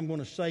things I'm going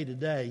to say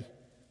today.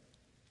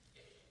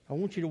 I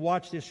want you to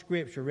watch this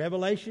scripture,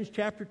 Revelation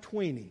chapter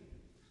 20.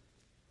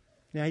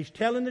 Now, he's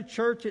telling the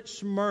church at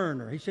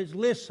Smyrna, he says,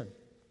 listen,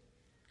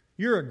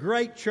 you're a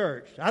great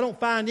church. I don't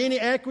find any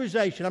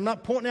accusation. I'm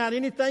not pointing out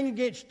anything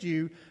against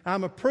you.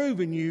 I'm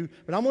approving you.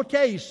 But I'm going to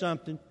tell you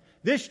something.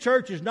 This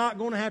church is not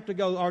going to have to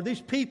go, or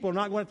these people are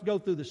not going to have to go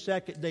through the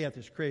second death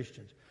as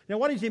Christians. Now,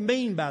 what does he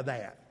mean by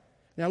that?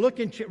 Now, look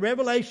in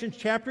Revelation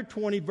chapter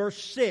 20, verse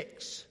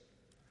 6.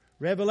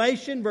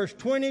 Revelation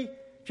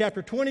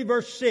chapter 20,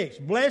 verse 6.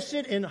 Blessed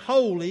and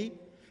holy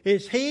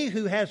is he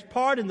who has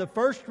part in the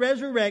first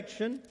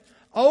resurrection,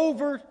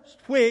 over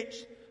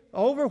which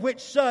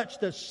such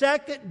the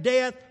second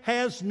death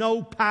has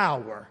no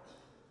power.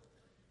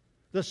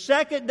 The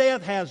second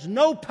death has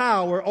no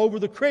power over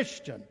the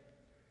Christian.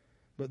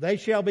 But they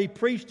shall be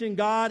priests in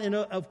God and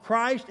of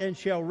Christ and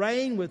shall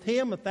reign with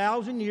Him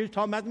 1,000 years.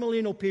 Talking about the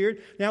millennial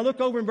period. Now look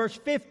over in verse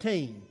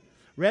 15.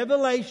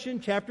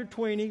 Revelation chapter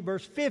 20,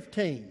 verse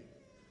 15.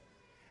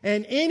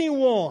 And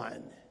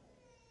anyone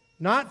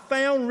not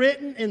found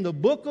written in the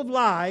book of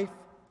life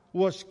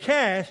was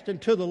cast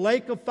into the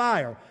lake of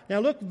fire. Now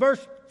look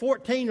verse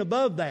 14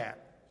 above that.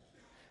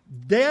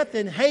 Death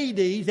and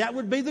Hades, that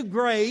would be the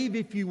grave,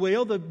 if you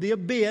will, the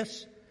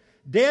abyss.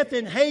 Death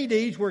and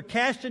Hades were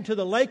cast into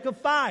the lake of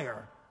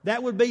fire.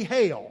 That would be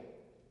hell.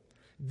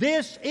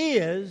 This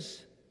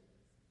is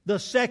the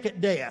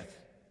second death.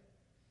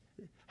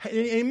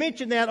 He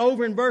mentioned that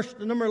over in verse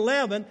number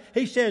 11.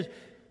 He says,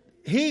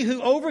 he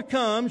who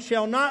overcomes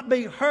shall not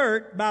be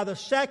hurt by the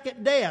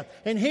second death.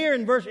 And here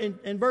in verse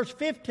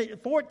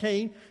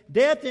 14,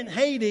 death and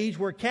Hades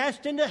were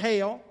cast into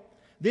hell.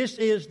 This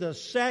is the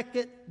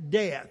second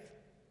death.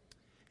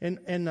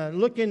 And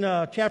look in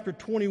chapter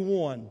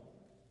 21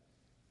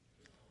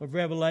 of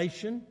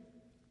Revelation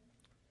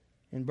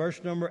in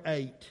verse number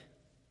 8.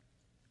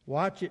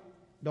 Watch it.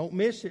 Don't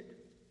miss it.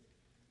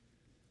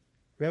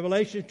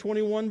 Revelation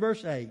 21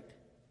 verse 8.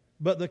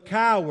 But the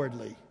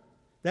cowardly,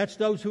 that's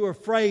those who are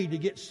afraid to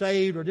get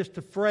saved or just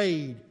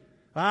afraid.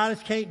 I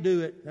just can't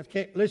do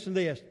it. Listen to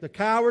this. The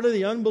cowardly,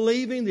 the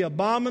unbelieving, the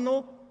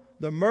abominable,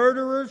 the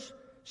murderers,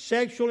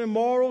 sexual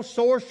immoral,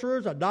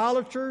 sorcerers,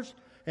 idolaters,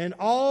 and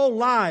all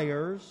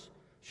liars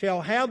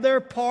shall have their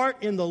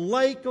part in the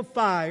lake of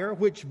fire,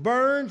 which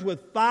burns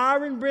with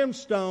fire and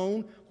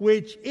brimstone,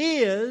 which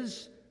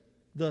is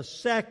the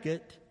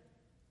second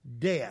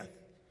death.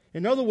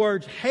 In other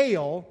words,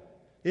 hell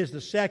is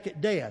the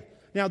second death.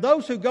 Now,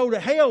 those who go to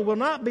hell will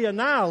not be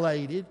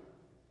annihilated.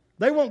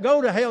 They won't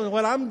go to hell and,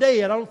 well, I'm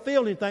dead, I don't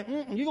feel anything.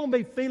 You're going to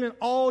be feeling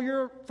all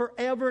your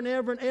forever and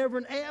ever and ever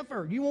and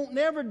ever. You won't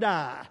never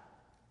die.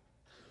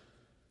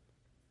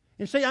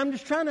 And see, I'm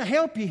just trying to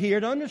help you here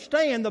to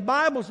understand the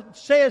Bible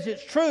says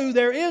it's true.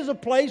 There is a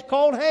place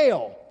called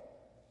hell.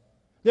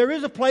 There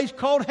is a place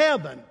called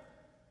heaven.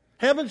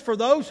 Heaven's for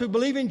those who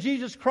believe in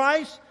Jesus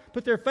Christ,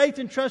 put their faith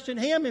and trust in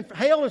Him, and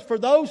hell is for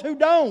those who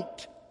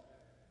don't.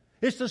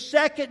 It's the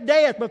second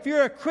death. But if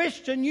you're a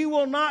Christian, you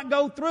will not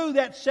go through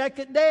that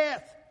second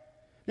death.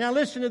 Now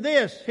listen to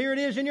this. Here it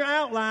is in your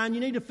outline.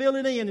 You need to fill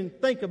it in and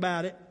think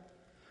about it.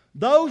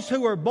 Those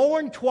who are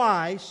born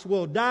twice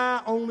will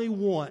die only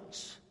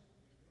once.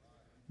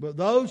 But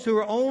those who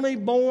are only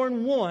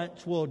born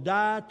once will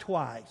die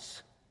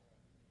twice.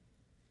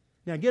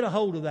 Now get a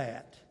hold of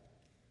that.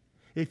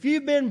 If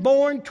you've been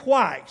born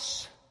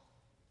twice,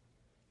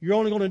 you're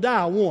only going to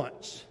die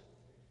once.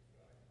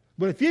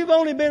 But if you've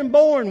only been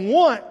born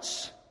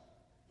once,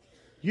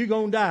 you're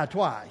going to die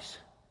twice.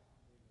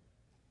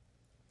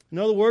 In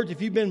other words, if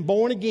you've been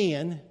born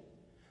again,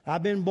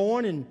 I've been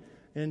born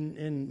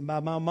by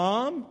my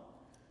mom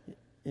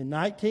in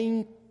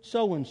 19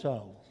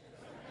 so-and-so.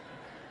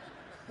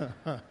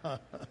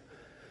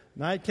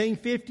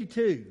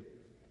 1952.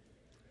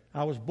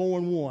 I was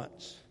born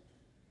once.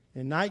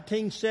 In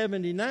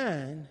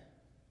 1979,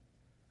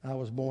 I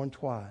was born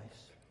twice.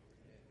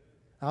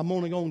 I'm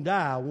only going to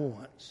die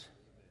once.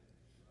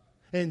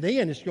 And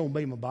then it's going to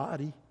be my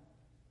body.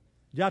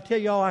 Did I tell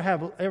y'all I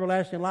have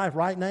everlasting life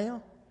right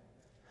now?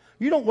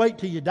 You don't wait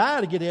till you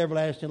die to get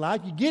everlasting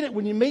life. You get it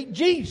when you meet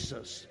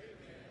Jesus.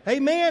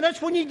 Amen.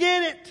 That's when you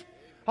get it.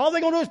 All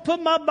they're going to do is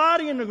put my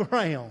body in the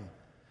ground.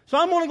 So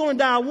I'm only going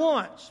to die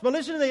once. But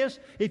listen to this.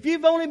 If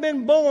you've only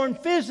been born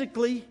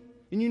physically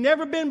and you've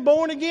never been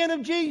born again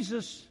of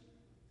Jesus,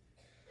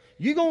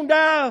 you're going to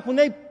die when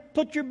they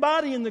put your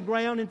body in the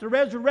ground into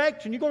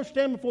resurrection. You're going to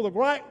stand before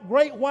the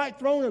great white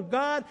throne of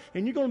God,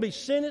 and you're going to be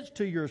sentenced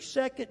to your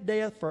second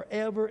death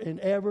forever and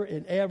ever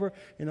and ever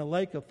in a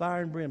lake of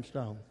fire and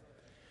brimstone.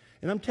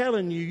 And I'm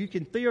telling you, you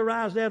can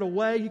theorize that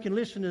away. You can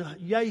listen to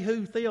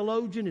Yahoo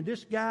theologian and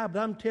this guy, but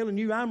I'm telling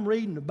you, I'm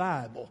reading the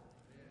Bible.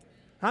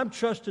 I'm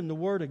trusting the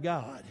Word of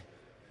God.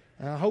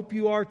 And I hope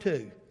you are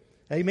too.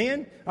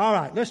 Amen? All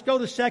right, let's go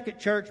to the second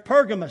church,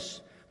 Pergamos,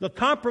 the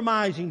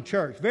compromising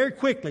church. Very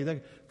quickly,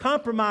 the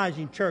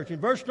compromising church. In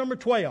verse number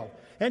 12,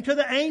 and to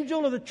the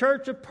angel of the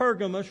church of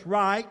Pergamos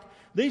write,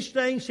 these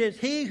things says,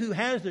 he who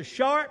has the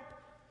sharp,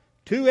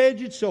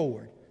 two-edged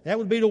sword. That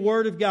would be the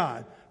Word of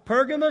God.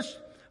 Pergamos,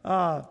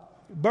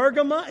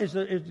 Bergama is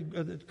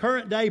the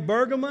current day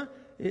Bergama.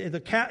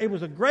 It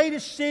was the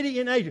greatest city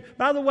in Asia.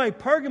 By the way,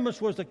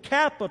 Pergamos was the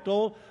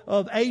capital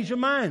of Asia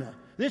Minor.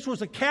 This was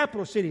the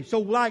capital city. So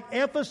like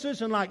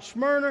Ephesus and like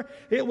Smyrna,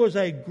 it was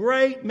a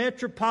great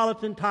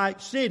metropolitan type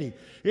city.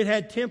 It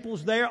had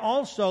temples there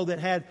also that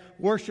had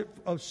worship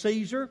of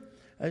Caesar,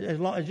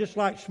 just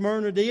like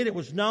Smyrna did. It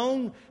was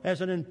known as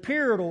an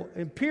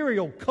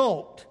imperial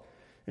cult.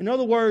 In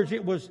other words,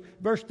 it was,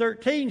 verse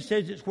 13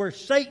 says it's where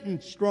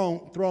Satan's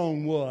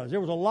throne was.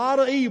 There was a lot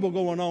of evil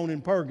going on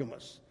in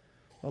Pergamos.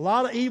 A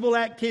lot of evil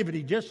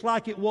activity, just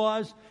like it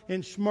was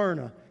in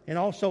Smyrna and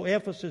also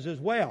Ephesus as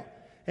well.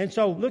 And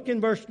so look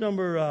in verse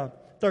number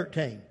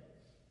 13.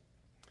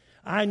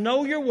 I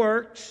know your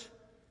works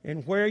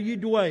and where you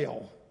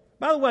dwell.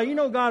 By the way, you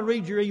know God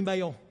reads your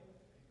email,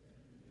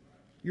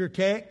 your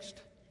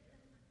text.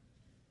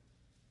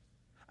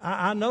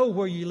 I know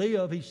where you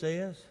live, He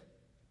says.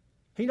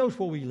 He knows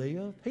where we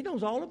live. He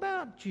knows all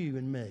about you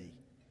and me.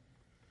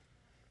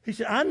 He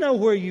said, I know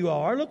where you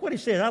are. Look what He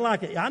said. I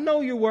like it. I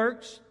know your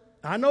works.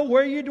 I know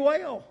where you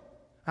dwell.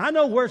 I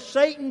know where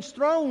Satan's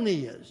throne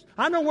is.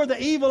 I know where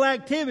the evil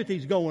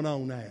activity's going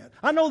on at.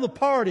 I know the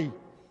party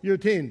you're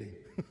attending.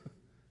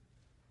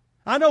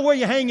 I know where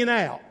you're hanging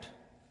out.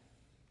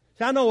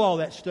 See, I know all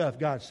that stuff,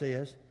 God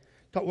says.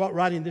 Talk about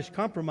right in this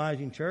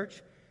compromising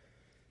church.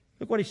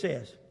 Look what He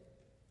says.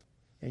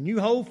 And you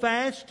hold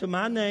fast to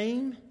my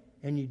name,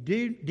 and you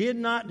did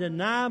not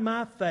deny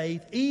my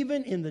faith,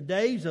 even in the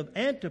days of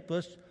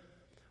Antipas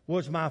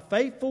was my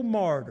faithful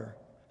martyr,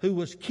 who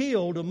was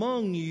killed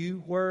among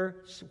you where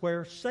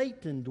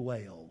Satan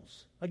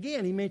dwells.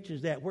 Again, he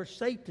mentions that, where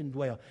Satan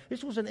dwells.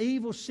 This was an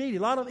evil city, a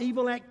lot of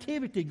evil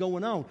activity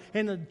going on.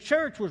 And the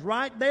church was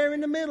right there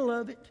in the middle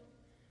of it.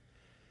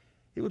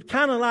 It would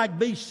kind of like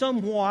be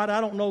somewhat,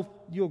 I don't know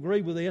if you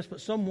agree with this,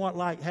 but somewhat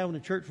like having a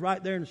church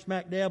right there in the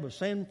smack dab of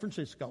San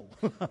Francisco.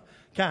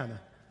 Kind of.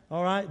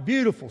 All right?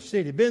 Beautiful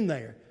city, been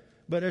there.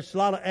 But there's a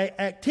lot of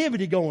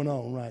activity going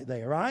on right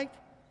there, right?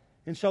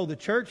 And so the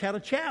church had a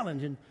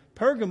challenge. And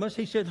Pergamos,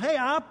 he said, hey,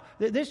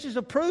 this is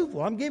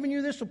approval. I'm giving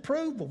you this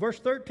approval. Verse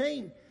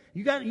 13.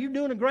 You're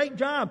doing a great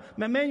job.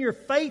 Man, your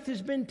faith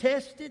has been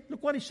tested.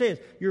 Look what he says.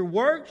 Your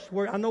works,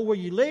 I know where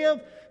you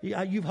live.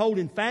 You've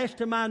holding fast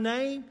to my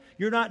name.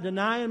 You're not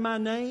denying my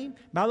name.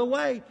 By the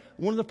way,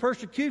 one of the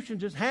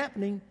persecutions that's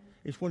happening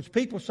is when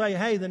people say,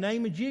 hey, the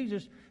name of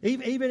Jesus,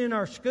 even in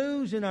our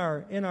schools, in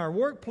our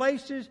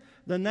workplaces,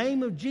 the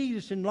name of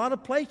Jesus in a lot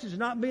of places is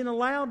not being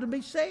allowed to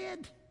be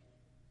said.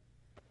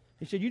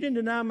 He said, you didn't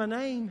deny my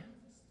name.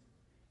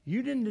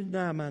 You didn't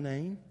deny my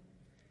name.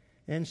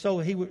 And so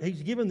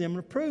he's given them an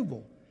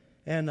approval.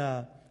 And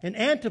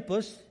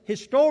Antipas,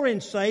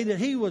 historians say that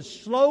he was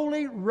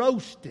slowly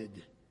roasted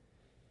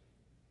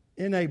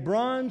in a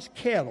bronze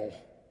kettle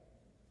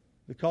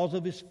because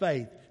of his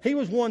faith. He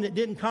was one that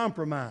didn't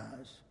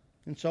compromise.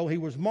 And so he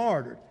was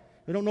martyred.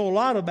 We don't know a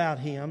lot about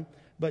him,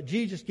 but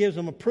Jesus gives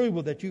him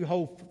approval that you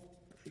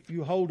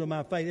hold to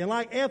my faith. And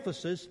like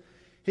Ephesus,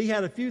 he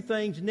had a few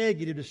things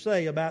negative to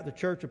say about the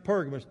church of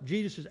Pergamos,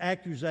 Jesus'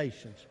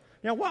 accusations.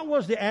 Now, what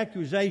was the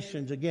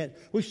accusations against?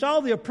 We saw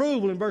the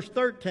approval in verse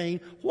 13.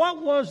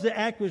 What was the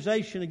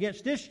accusation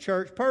against this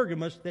church,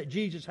 Pergamos, that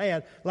Jesus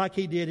had like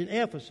He did in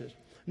Ephesus?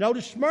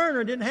 Notice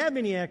Smyrna didn't have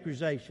any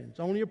accusations,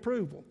 only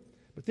approval.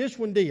 But this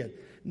one did.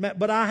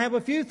 But I have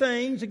a few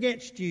things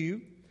against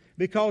you,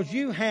 because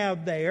you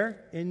have there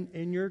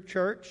in your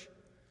church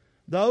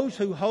those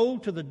who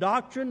hold to the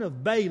doctrine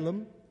of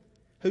Balaam,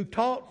 who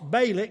taught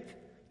Balak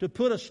to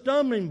put a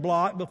stumbling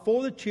block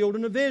before the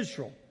children of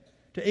Israel,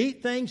 to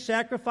eat things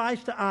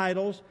sacrificed to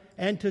idols,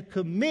 and to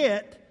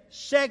commit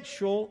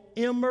sexual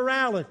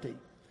immorality.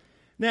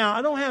 Now,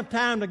 I don't have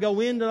time to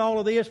go into all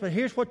of this, but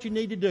here's what you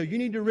need to do. You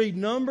need to read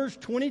Numbers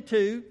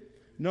 22,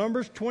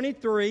 Numbers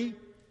 23,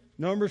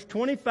 Numbers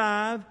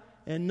 25,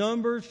 and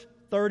Numbers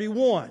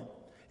 31.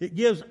 It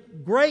gives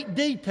great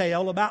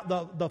detail about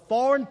the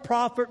foreign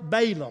prophet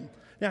Balaam.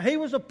 Now, he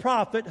was a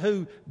prophet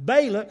who,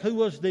 Balak, who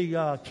was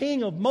the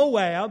king of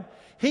Moab,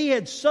 he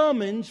had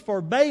summons for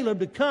Balaam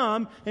to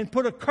come and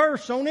put a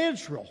curse on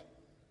Israel.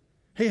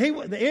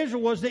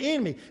 Israel was the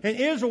enemy, and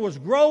Israel was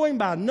growing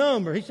by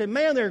number. He said,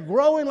 man, they're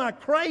growing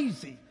like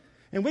crazy,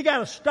 and we got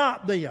to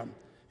stop them.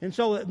 And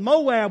so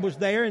Moab was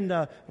there and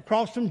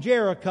across from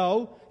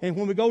Jericho. And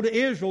when we go to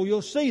Israel,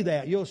 you'll see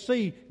that. You'll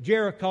see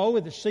Jericho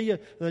with the sea,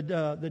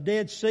 the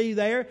Dead Sea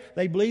there.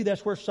 They believe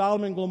that's where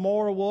Sodom and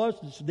Gomorrah was.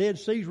 The Dead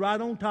Sea's right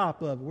on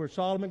top of it, where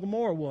Sodom and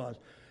Gomorrah was.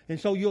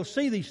 And so you'll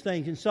see these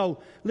things. And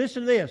so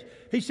listen to this.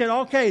 He said,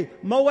 okay,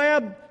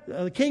 Moab,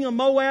 the king of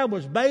Moab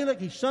was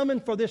Balak. He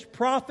summoned for this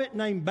prophet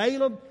named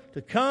Balaam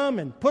to come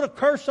and put a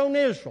curse on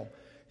Israel.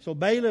 So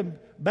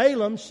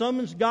Balaam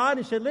summons God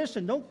and said,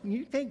 listen,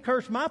 you can't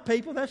curse my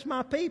people. That's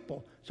my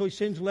people. So he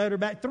sends a letter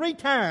back. 3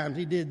 times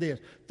he did this.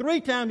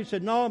 3 times he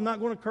said, no, I'm not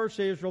going to curse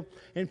Israel.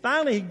 And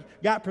finally he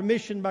got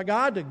permission by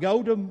God to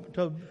go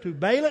to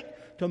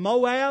Balak, to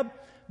Moab.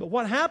 But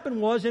what happened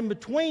was in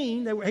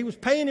between, he was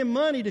paying him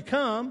money to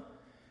come.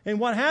 And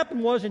what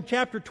happened was in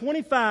chapter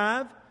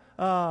 25,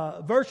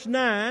 verse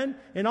 9,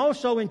 and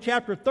also in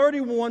chapter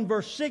 31,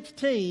 verse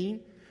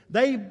 16,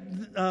 they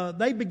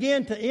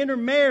began to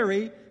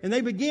intermarry, and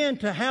they began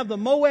to have the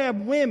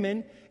Moab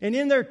women, and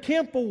in their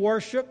temple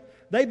worship,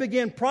 they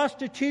began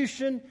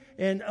prostitution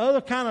and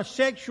other kind of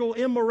sexual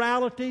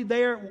immorality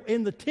there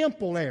in the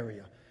temple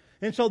area.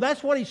 And so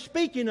that's what he's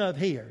speaking of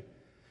here.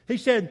 He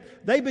said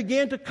they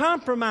began to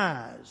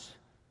compromise.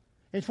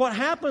 And what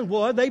happened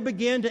was they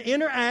began to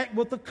interact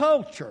with the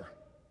culture.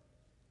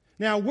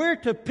 Now we're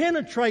to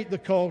penetrate the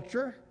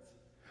culture.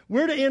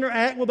 We're to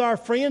interact with our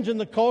friends in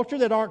the culture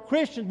that aren't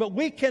Christians, but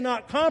we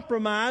cannot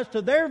compromise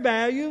to their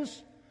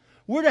values.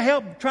 We're to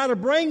help try to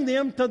bring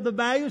them to the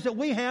values that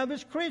we have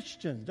as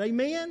Christians.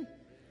 Amen?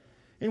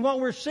 And what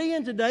we're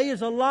seeing today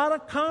is a lot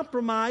of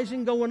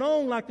compromising going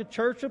on like the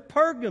church of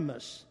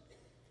Pergamos.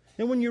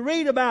 And when you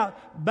read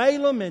about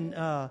Balaam and,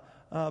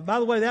 by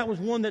the way, that was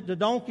one that the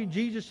donkey,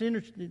 Jesus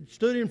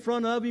stood in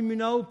front of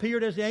him,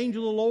 appeared as the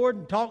angel of the Lord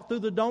and talked through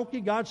the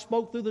donkey. God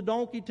spoke through the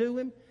donkey to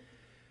him.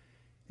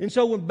 And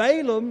so when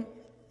Balaam,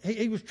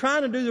 he was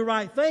trying to do the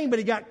right thing, but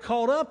he got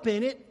caught up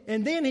in it.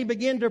 And then he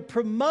began to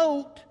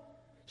promote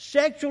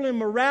sexual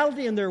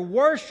immorality in their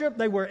worship.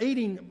 They were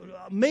eating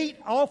meat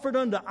offered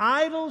unto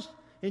idols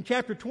in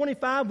chapter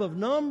 25 of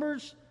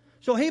Numbers.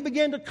 So he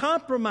began to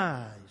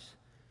compromise.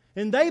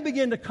 And they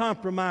began to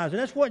compromise.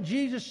 And that's what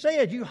Jesus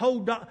said. You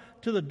hold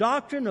to the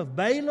doctrine of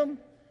Balaam,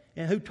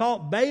 and who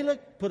taught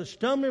Balak, put a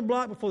stumbling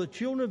block before the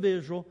children of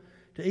Israel,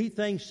 to eat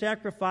things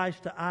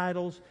sacrificed to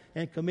idols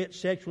and commit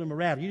sexual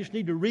immorality. You just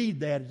need to read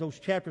that, those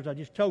chapters I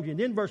just told you. And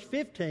then verse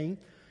 15,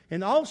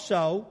 and thus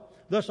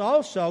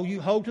also you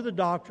hold to the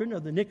doctrine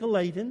of the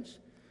Nicolaitans.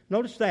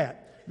 Notice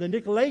that. The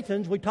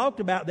Nicolaitans, we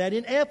talked about that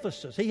in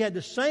Ephesus. He had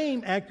the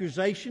same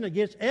accusation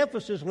against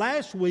Ephesus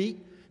last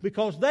week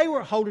because they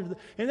were holding to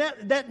and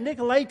that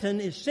Nicolaitan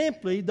is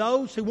simply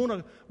those who want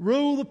to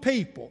rule the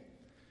people.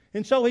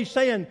 And so he's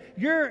saying,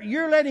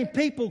 you're letting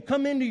people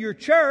come into your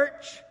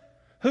church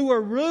who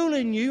are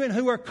ruling you and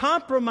who are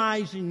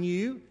compromising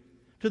you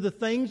to the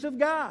things of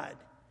God.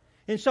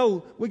 And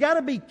so we got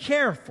to be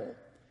careful.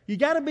 You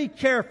got to be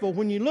careful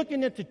when you're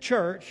looking at the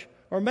church,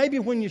 or maybe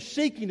when you're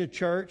seeking a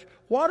church.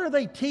 What are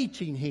they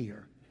teaching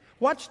here?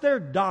 What's their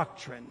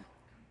doctrine?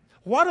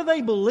 What do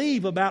they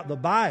believe about the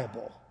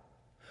Bible?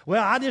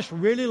 Well, I just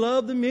really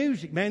love the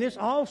music. Man, it's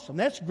awesome.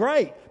 That's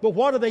great. But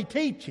what are they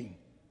teaching?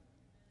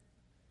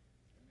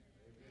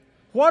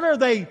 What are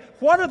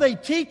they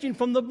teaching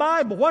from the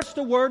Bible? What's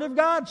the Word of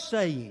God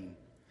saying?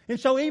 And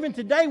so even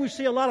today we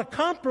see a lot of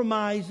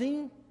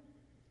compromising,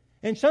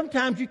 and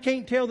sometimes you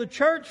can't tell the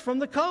church from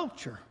the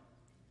culture.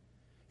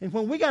 And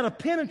when we got to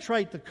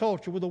penetrate the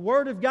culture with the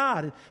Word of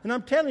God, and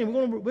I'm telling you,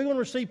 we're going to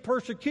receive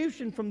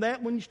persecution from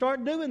that when you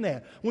start doing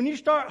that. When you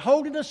start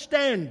holding a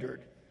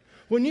standard,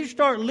 when you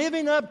start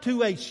living up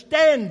to a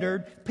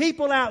standard,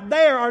 people out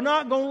there are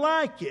not going to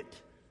like it.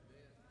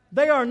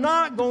 They are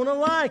not going to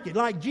like it.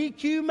 Like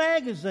GQ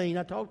magazine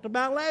I talked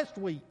about last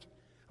week,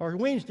 or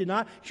Wednesday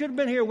night. Should have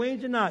been here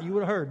Wednesday night. You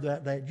would have heard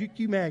that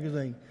GQ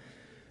magazine.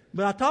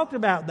 But I talked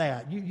about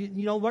that. You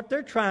know what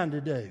they're trying to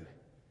do.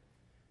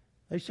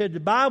 They said the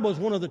Bible is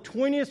one of the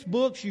 20th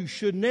books you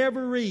should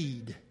never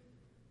read. That's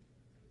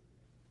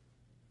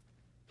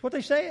what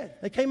they said.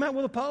 They came out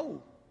with a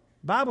poll.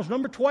 Bible's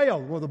number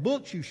 12, one of the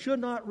books you should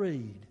not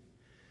read.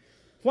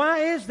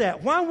 Why is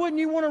that? Why wouldn't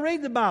you want to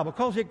read the Bible?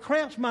 Because it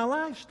cramps my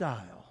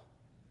lifestyle.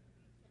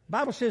 The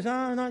Bible says,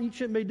 no, you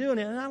shouldn't be doing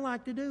it, and I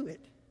like to do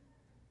it.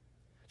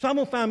 So I'm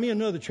going to find me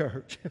another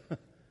church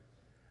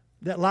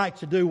that likes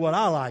to do what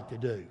I like to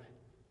do.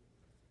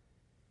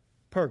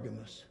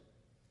 Pergamos.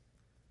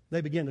 They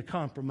began to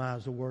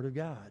compromise the Word of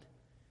God.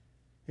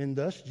 And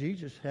thus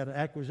Jesus had an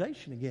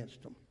accusation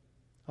against them.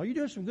 Oh, you're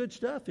doing some good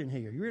stuff in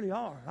here. You really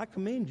are. I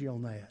commend you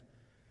on that.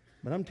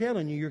 But I'm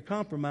telling you, you're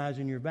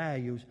compromising your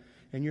values,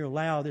 and you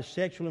allow this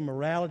sexual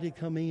immorality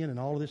come in and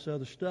all of this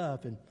other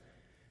stuff. And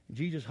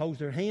Jesus holds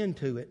their hand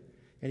to it,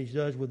 and He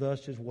does with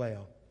us as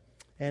well.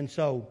 And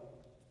so,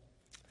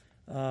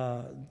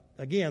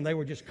 Again, they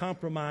were just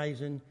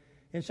compromising.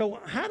 And so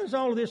how does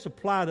all of this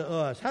apply to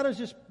us? How does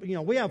this,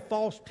 we have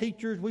false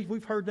teachers.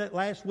 We've heard that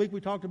last week.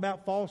 We talked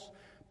about false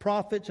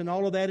prophets and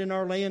all of that in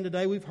our land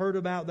today. We've heard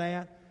about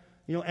that.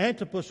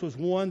 Antipas was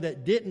one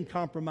that didn't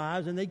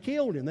compromise, and they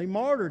killed him. They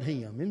martyred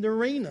him in the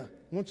arena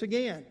once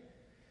again.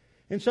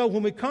 And so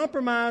when we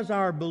compromise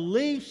our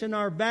beliefs and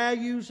our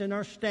values and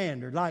our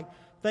standard, like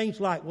things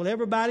like, well,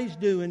 everybody's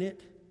doing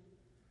it.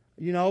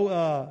 Who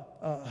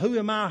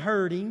am I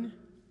hurting?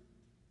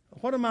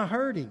 What am I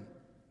hurting?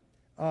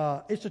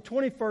 It's the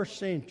 21st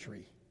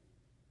century.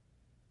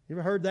 You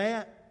ever heard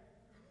that?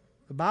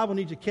 The Bible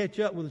needs to catch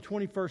up with the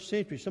 21st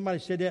century. Somebody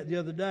said that the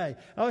other day.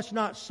 Oh, it's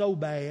not so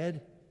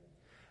bad.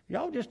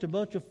 Y'all just a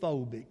bunch of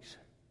phobics.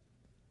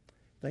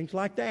 Things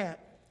like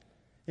that.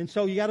 And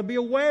so you got to be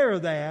aware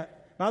of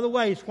that. By the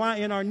way, it's why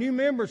in our new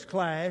members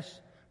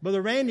class,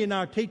 Brother Randy and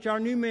I teach our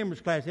new members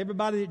class.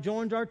 Everybody that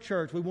joins our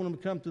church, we want them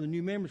to come to the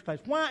new members class.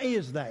 Why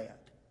is that?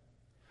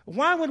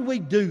 Why would we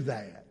do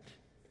that?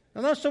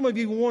 I know some of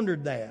you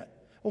wondered that.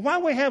 Well, why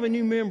we have a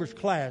new members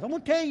class? I'm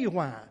going to tell you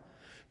why.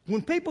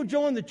 When people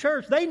join the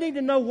church, they need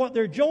to know what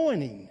they're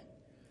joining.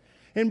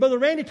 And Brother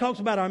Randy talks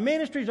about our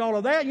ministries, all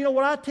of that. You know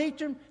what I teach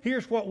them?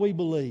 Here's what we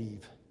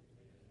believe.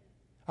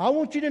 I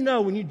want you to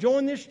know when you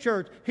join this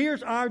church,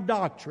 here's our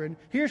doctrine.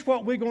 Here's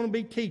what we're going to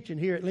be teaching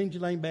here at Lindsay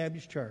Lane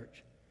Baptist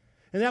Church.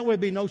 And that way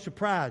be no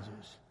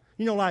surprises.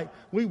 Like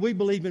we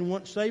believe in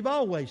once saved,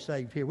 always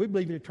saved here. We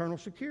believe in eternal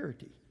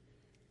security.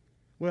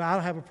 Well, I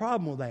don't have a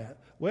problem with that.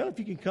 Well, if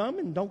you can come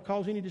and don't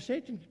cause any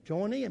dissension,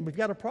 join in. But if you've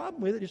got a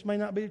problem with it, this may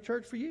not be the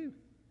church for you.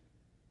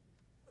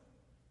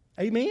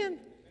 Amen?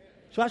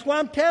 So that's why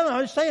I'm telling you.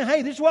 I'm just saying,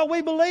 hey, this is what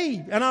we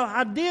believe. And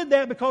I did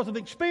that because of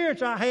the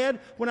experience I had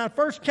when I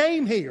first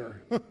came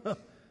here.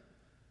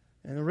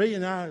 And the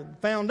reason I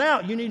found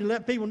out, you need to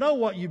let people know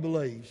what you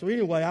believe. So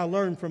anyway, I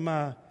learned from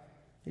my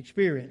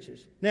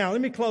experiences. Now,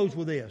 let me close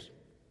with this.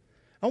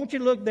 I want you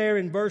to look there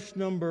in verse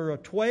number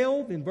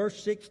 12 and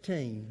verse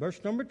 16. Verse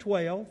number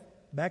 12.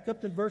 Back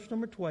up to verse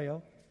number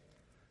 12.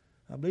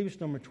 I believe it's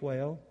number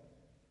 12.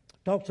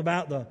 Talks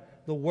about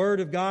the Word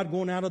of God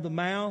going out of the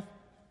mouth.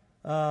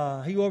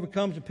 He who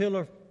overcomes the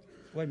pillar.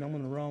 Wait a minute, I'm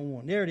on the wrong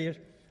one. There it is.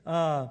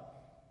 The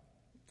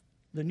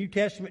New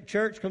Testament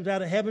church comes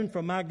out of heaven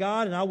from my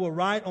God, and I will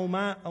write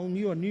on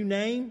you a new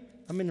name.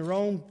 I'm in the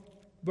wrong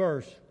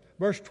verse.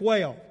 Verse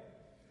 12.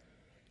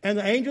 And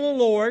the angel of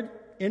the Lord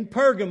in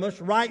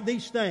Pergamos write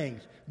these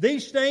things.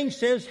 These things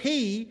says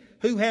he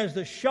who has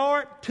the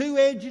sharp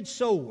two-edged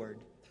sword.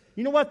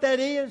 You know what that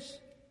is?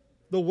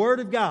 The Word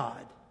of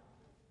God.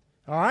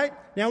 All right?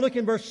 Now look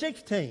in verse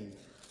 16.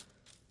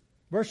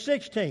 Verse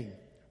 16.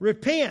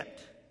 Repent.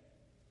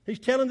 He's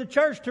telling the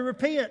church to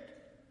repent.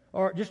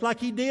 Or just like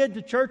he did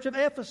the church of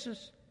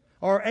Ephesus.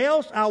 Or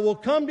else I will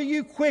come to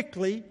you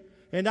quickly,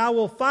 and I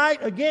will fight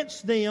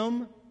against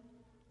them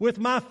with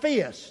my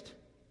fist.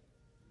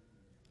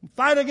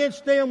 Fight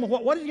against them.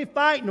 What is he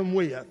fighting them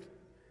with?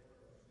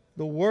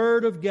 The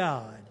Word of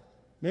God.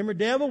 Remember,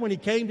 devil, when he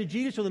came to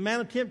Jesus with the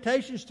Mount of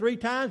Temptations 3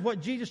 times, what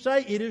did Jesus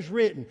say? It is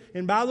written.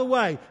 And by the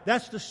way,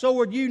 that's the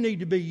sword you need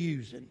to be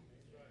using.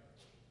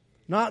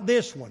 Not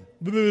this one.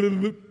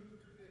 You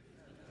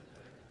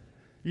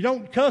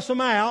don't cuss them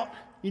out.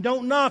 You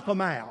don't knock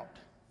them out.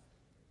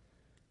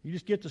 You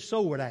just get the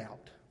sword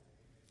out.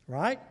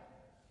 Right?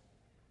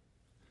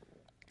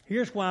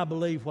 Here's why I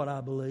believe what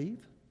I believe.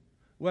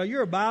 Well,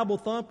 you're a Bible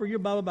thumper. You're a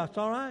Bible thumper. It's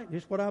all right.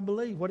 It's what I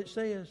believe, what it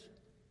says.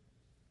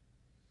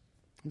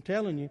 I'm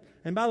telling you.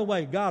 And by the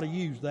way, God will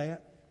use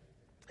that.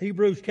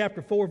 Hebrews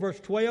chapter 4, verse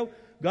 12.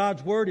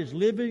 God's Word is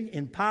living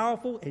and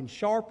powerful and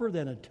sharper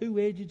than a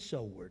two-edged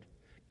sword,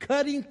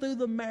 cutting through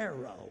the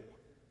marrow.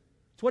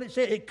 That's what it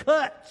said. It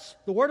cuts.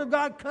 The Word of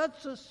God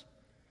cuts us.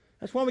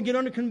 That's why we get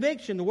under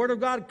conviction. The Word of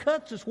God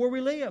cuts us where we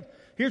live.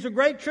 Here's a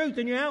great truth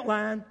in your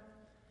outline.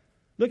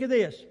 Look at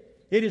this.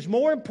 It is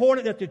more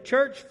important that the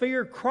church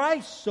fear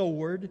Christ's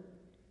sword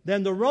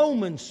than the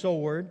Roman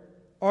sword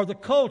or the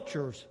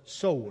culture's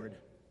sword.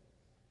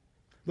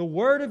 The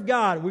Word of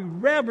God, we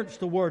reverence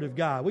the Word of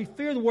God. We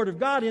fear the Word of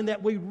God in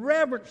that we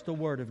reverence the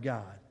Word of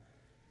God.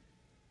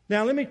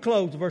 Now let me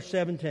close verse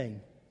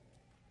 17.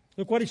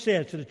 Look what he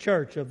says to the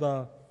church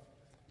of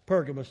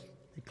Pergamos.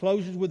 He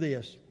closes with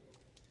this.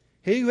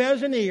 He who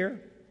has an ear,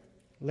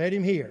 let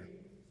him hear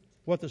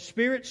what the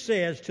Spirit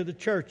says to the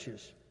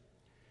churches.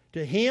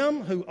 To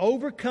him who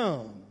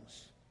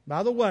overcomes,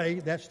 by the way,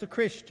 that's the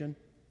Christian.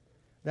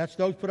 That's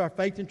those who put our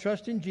faith and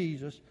trust in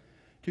Jesus.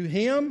 To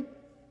him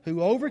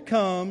who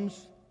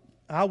overcomes,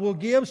 I will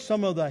give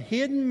some of the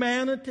hidden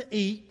manna to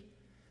eat.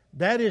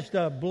 That is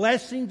the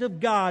blessings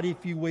of God,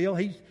 if you will.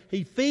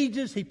 He feeds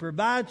us. He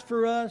provides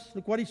for us.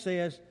 Look what he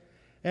says.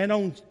 And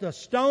on the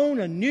stone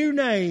a new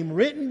name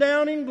written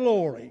down in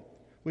glory,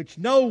 which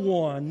no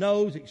one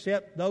knows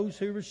except those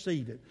who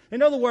receive it.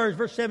 In other words,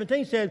 verse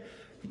 17 says,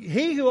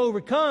 he who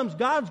overcomes,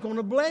 God's going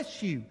to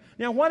bless you.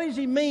 Now, what does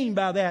he mean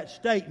by that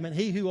statement,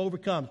 he who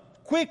overcomes?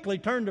 Quickly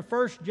turn to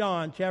 1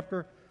 John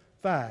chapter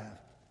 5.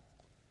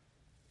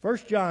 1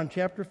 John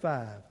chapter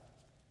 5.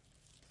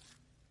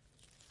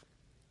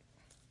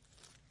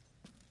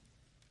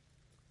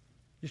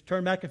 Just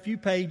turn back a few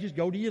pages,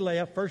 go to your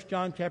left, 1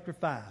 John chapter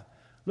 5.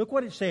 Look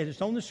what it says.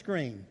 It's on the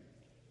screen.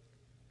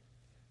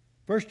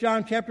 1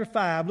 John chapter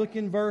 5, look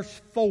in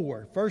verse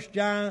 4. 1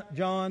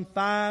 John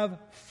 5,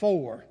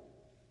 4.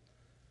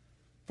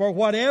 For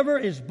whatever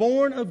is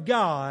born of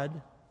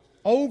God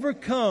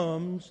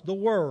overcomes the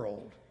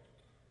world.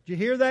 Did you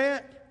hear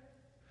that?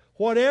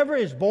 Whatever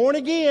is born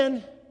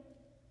again,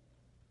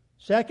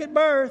 second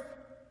birth,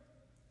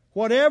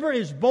 whatever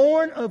is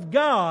born of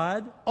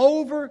God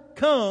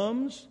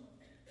overcomes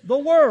the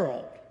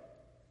world.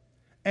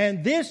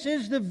 And this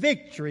is the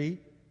victory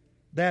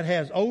that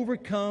has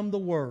overcome the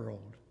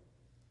world.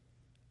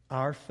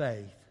 Our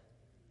faith.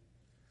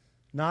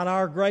 Not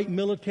our great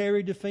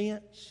military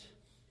defense.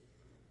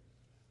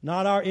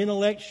 Not our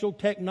intellectual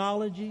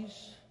technologies.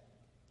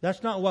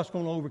 That's not what's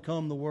going to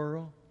overcome the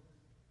world.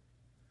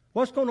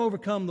 What's going to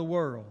overcome the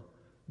world?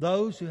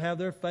 Those who have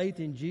their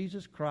faith in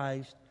Jesus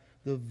Christ.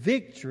 The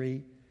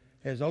victory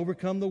has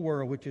overcome the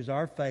world, which is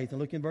our faith. And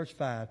look in verse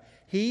 5.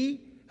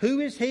 Who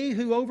is he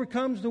who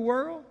overcomes the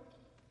world?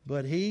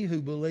 But he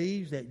who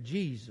believes that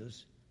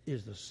Jesus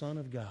is the Son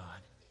of God.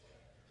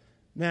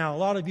 Now, a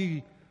lot of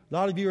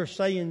you are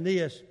saying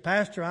this,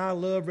 Pastor, I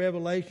love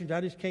Revelations.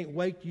 I just can't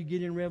wait till you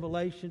get in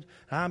Revelations.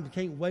 I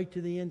can't wait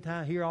till the end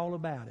time, hear all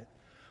about it.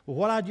 Well,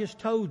 what I just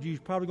told you is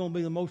probably going to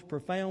be the most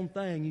profound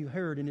thing you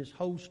heard in this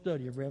whole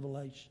study of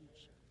Revelations.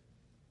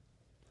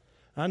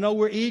 I know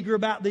we're eager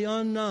about the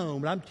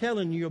unknown, but I'm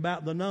telling you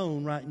about the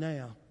known right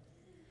now.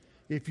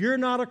 If you're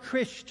not a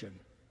Christian,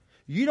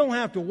 you don't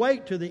have to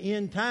wait till the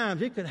end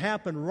times. It could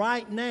happen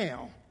right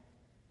now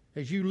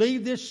as you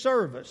leave this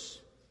service.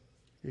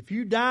 If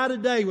you die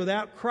today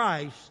without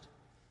Christ,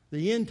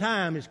 the end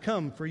time has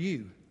come for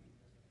you.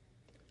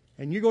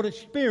 And you're going to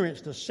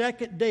experience the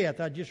second death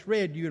I just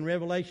read to you in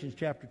Revelation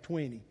chapter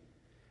 20.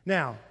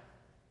 Now,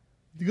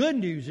 the good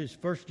news is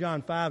 1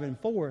 John 5 and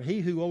 4,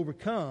 he who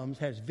overcomes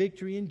has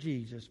victory in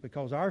Jesus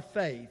because our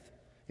faith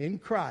in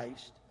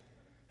Christ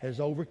has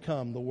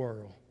overcome the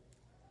world.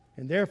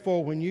 And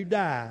therefore, when you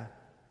die,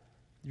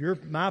 your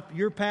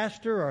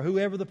pastor or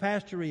whoever the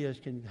pastor is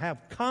can have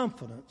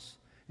confidence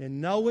in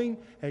knowing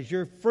as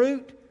your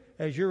fruit,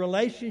 as your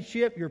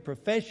relationship, your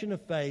profession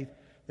of faith,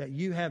 that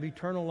you have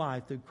eternal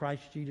life through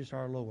Christ Jesus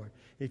our Lord.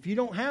 If you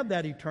don't have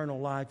that eternal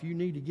life, you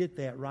need to get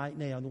that right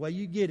now. And the way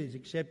you get it is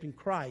accepting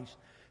Christ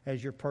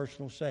as your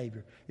personal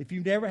Savior. If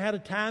you've never had a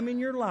time in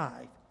your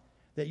life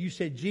that you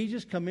said,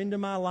 Jesus, come into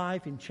my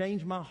life and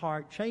change my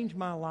heart, change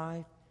my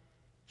life,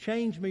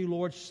 change me,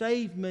 Lord,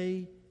 save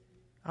me.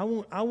 I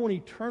want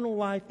eternal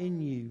life in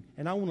you,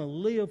 and I want to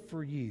live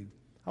for you.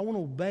 I want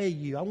to obey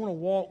you. I want to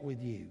walk with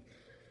you.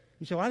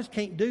 You say, well, I just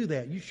can't do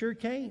that. You sure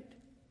can't.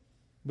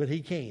 But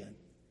He can.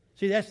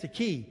 See, that's the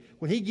key.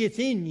 When He gets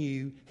in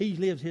you, He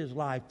lives His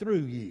life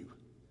through you.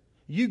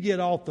 You get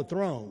off the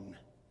throne.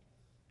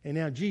 And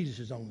now Jesus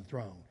is on the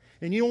throne.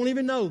 And you don't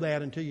even know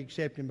that until you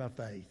accept Him by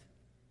faith.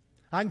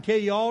 I can tell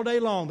you all day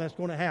long that's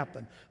going to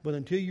happen. But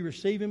until you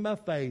receive Him by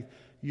faith,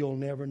 you'll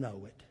never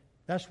know it.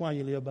 That's why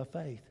you live by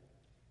faith.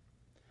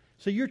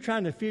 So you're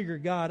trying to figure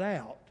God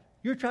out.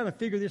 You're trying to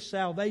figure this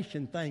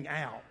salvation thing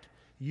out.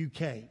 You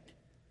can't.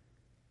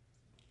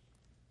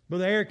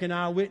 Brother Eric and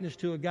I witnessed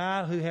to a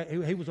guy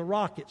who was a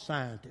rocket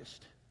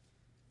scientist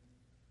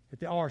at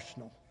the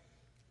Arsenal.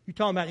 You're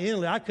talking about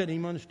Italy. I couldn't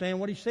even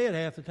understand what he said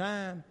half the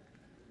time.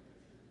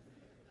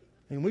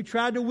 And we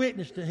tried to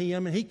witness to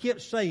him, and he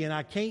kept saying,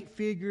 I can't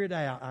figure it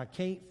out. I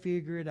can't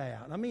figure it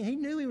out. I mean, he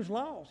knew he was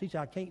lost. He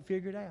said, I can't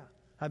figure it out.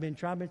 I've been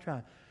trying.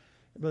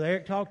 Brother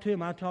Eric talked to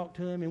him, I talked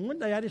to him, and one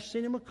day I just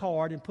sent him a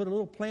card and put a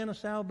little plan of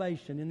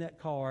salvation in that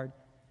card.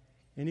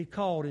 And he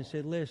called and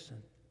said, listen,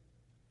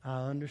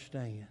 I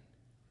understand.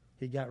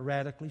 He got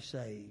radically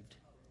saved.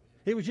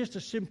 It was just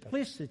a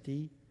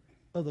simplicity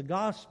of the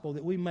gospel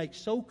that we make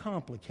so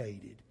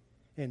complicated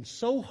and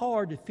so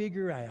hard to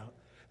figure out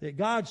that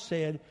God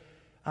said,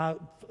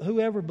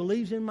 whoever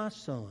believes in my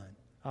Son,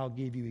 I'll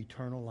give you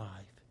eternal life.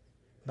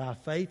 By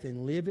faith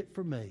and live it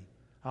for me,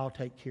 I'll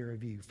take care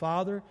of you.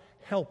 Father,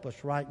 help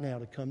us right now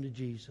to come to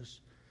Jesus.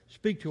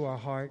 Speak to our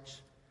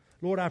hearts.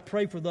 Lord, I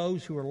pray for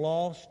those who are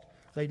lost.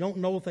 They don't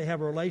know if they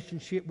have a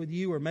relationship with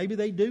you, or maybe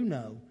they do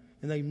know,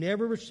 and they've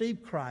never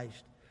received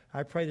Christ.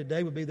 I pray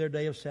today would be their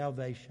day of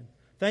salvation.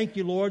 Thank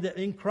you, Lord, that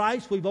in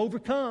Christ we've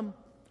overcome.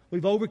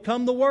 We've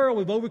overcome the world.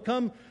 We've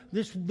overcome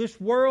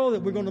this world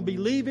that we're going to be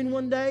leaving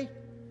one day.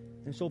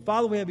 And so,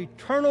 Father, we have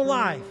eternal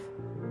life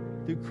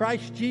through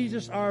Christ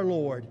Jesus our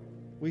Lord.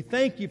 We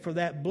thank you for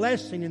that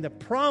blessing and the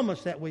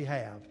promise that we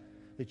have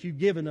that you've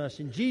given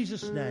us. In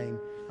Jesus' name,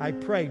 I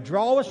pray.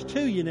 Draw us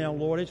to you now,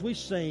 Lord, as we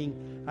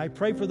sing. I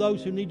pray for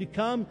those who need to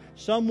come.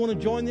 Some want to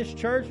join this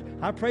church.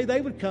 I pray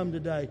they would come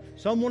today.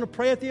 Some want to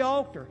pray at the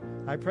altar.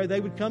 I pray they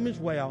would come as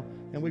well.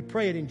 And we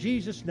pray it in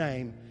Jesus'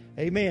 name.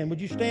 Amen.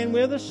 Would you stand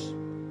with us?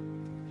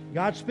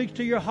 God speaks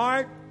to your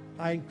heart.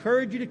 I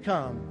encourage you to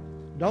come.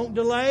 Don't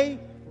delay.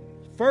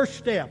 First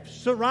step.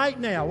 So right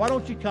now, why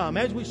don't you come?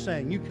 As we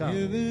sing, you come.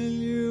 Giving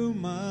you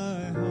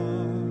my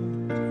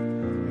heart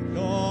and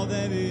all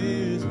that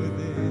is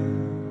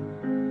within.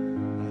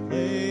 I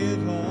lay it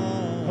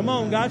all Come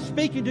on, God's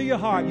speaking to your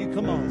heart. You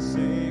come on. For the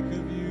sake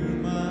of you,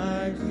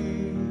 my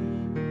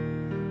King,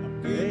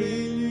 I'm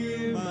giving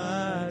you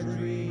my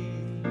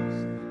dreams.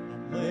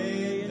 I'm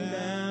laying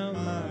down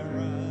my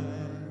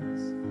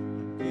rights.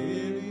 I'm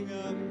giving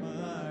up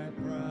my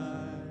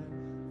pride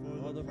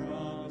for the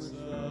promise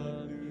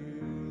of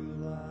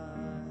new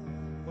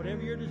life.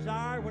 Whatever your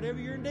desire, whatever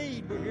your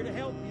need, we're here to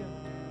help you.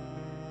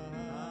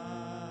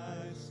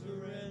 I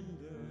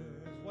surrender.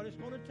 That's what it's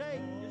going to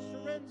take. Just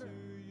surrender.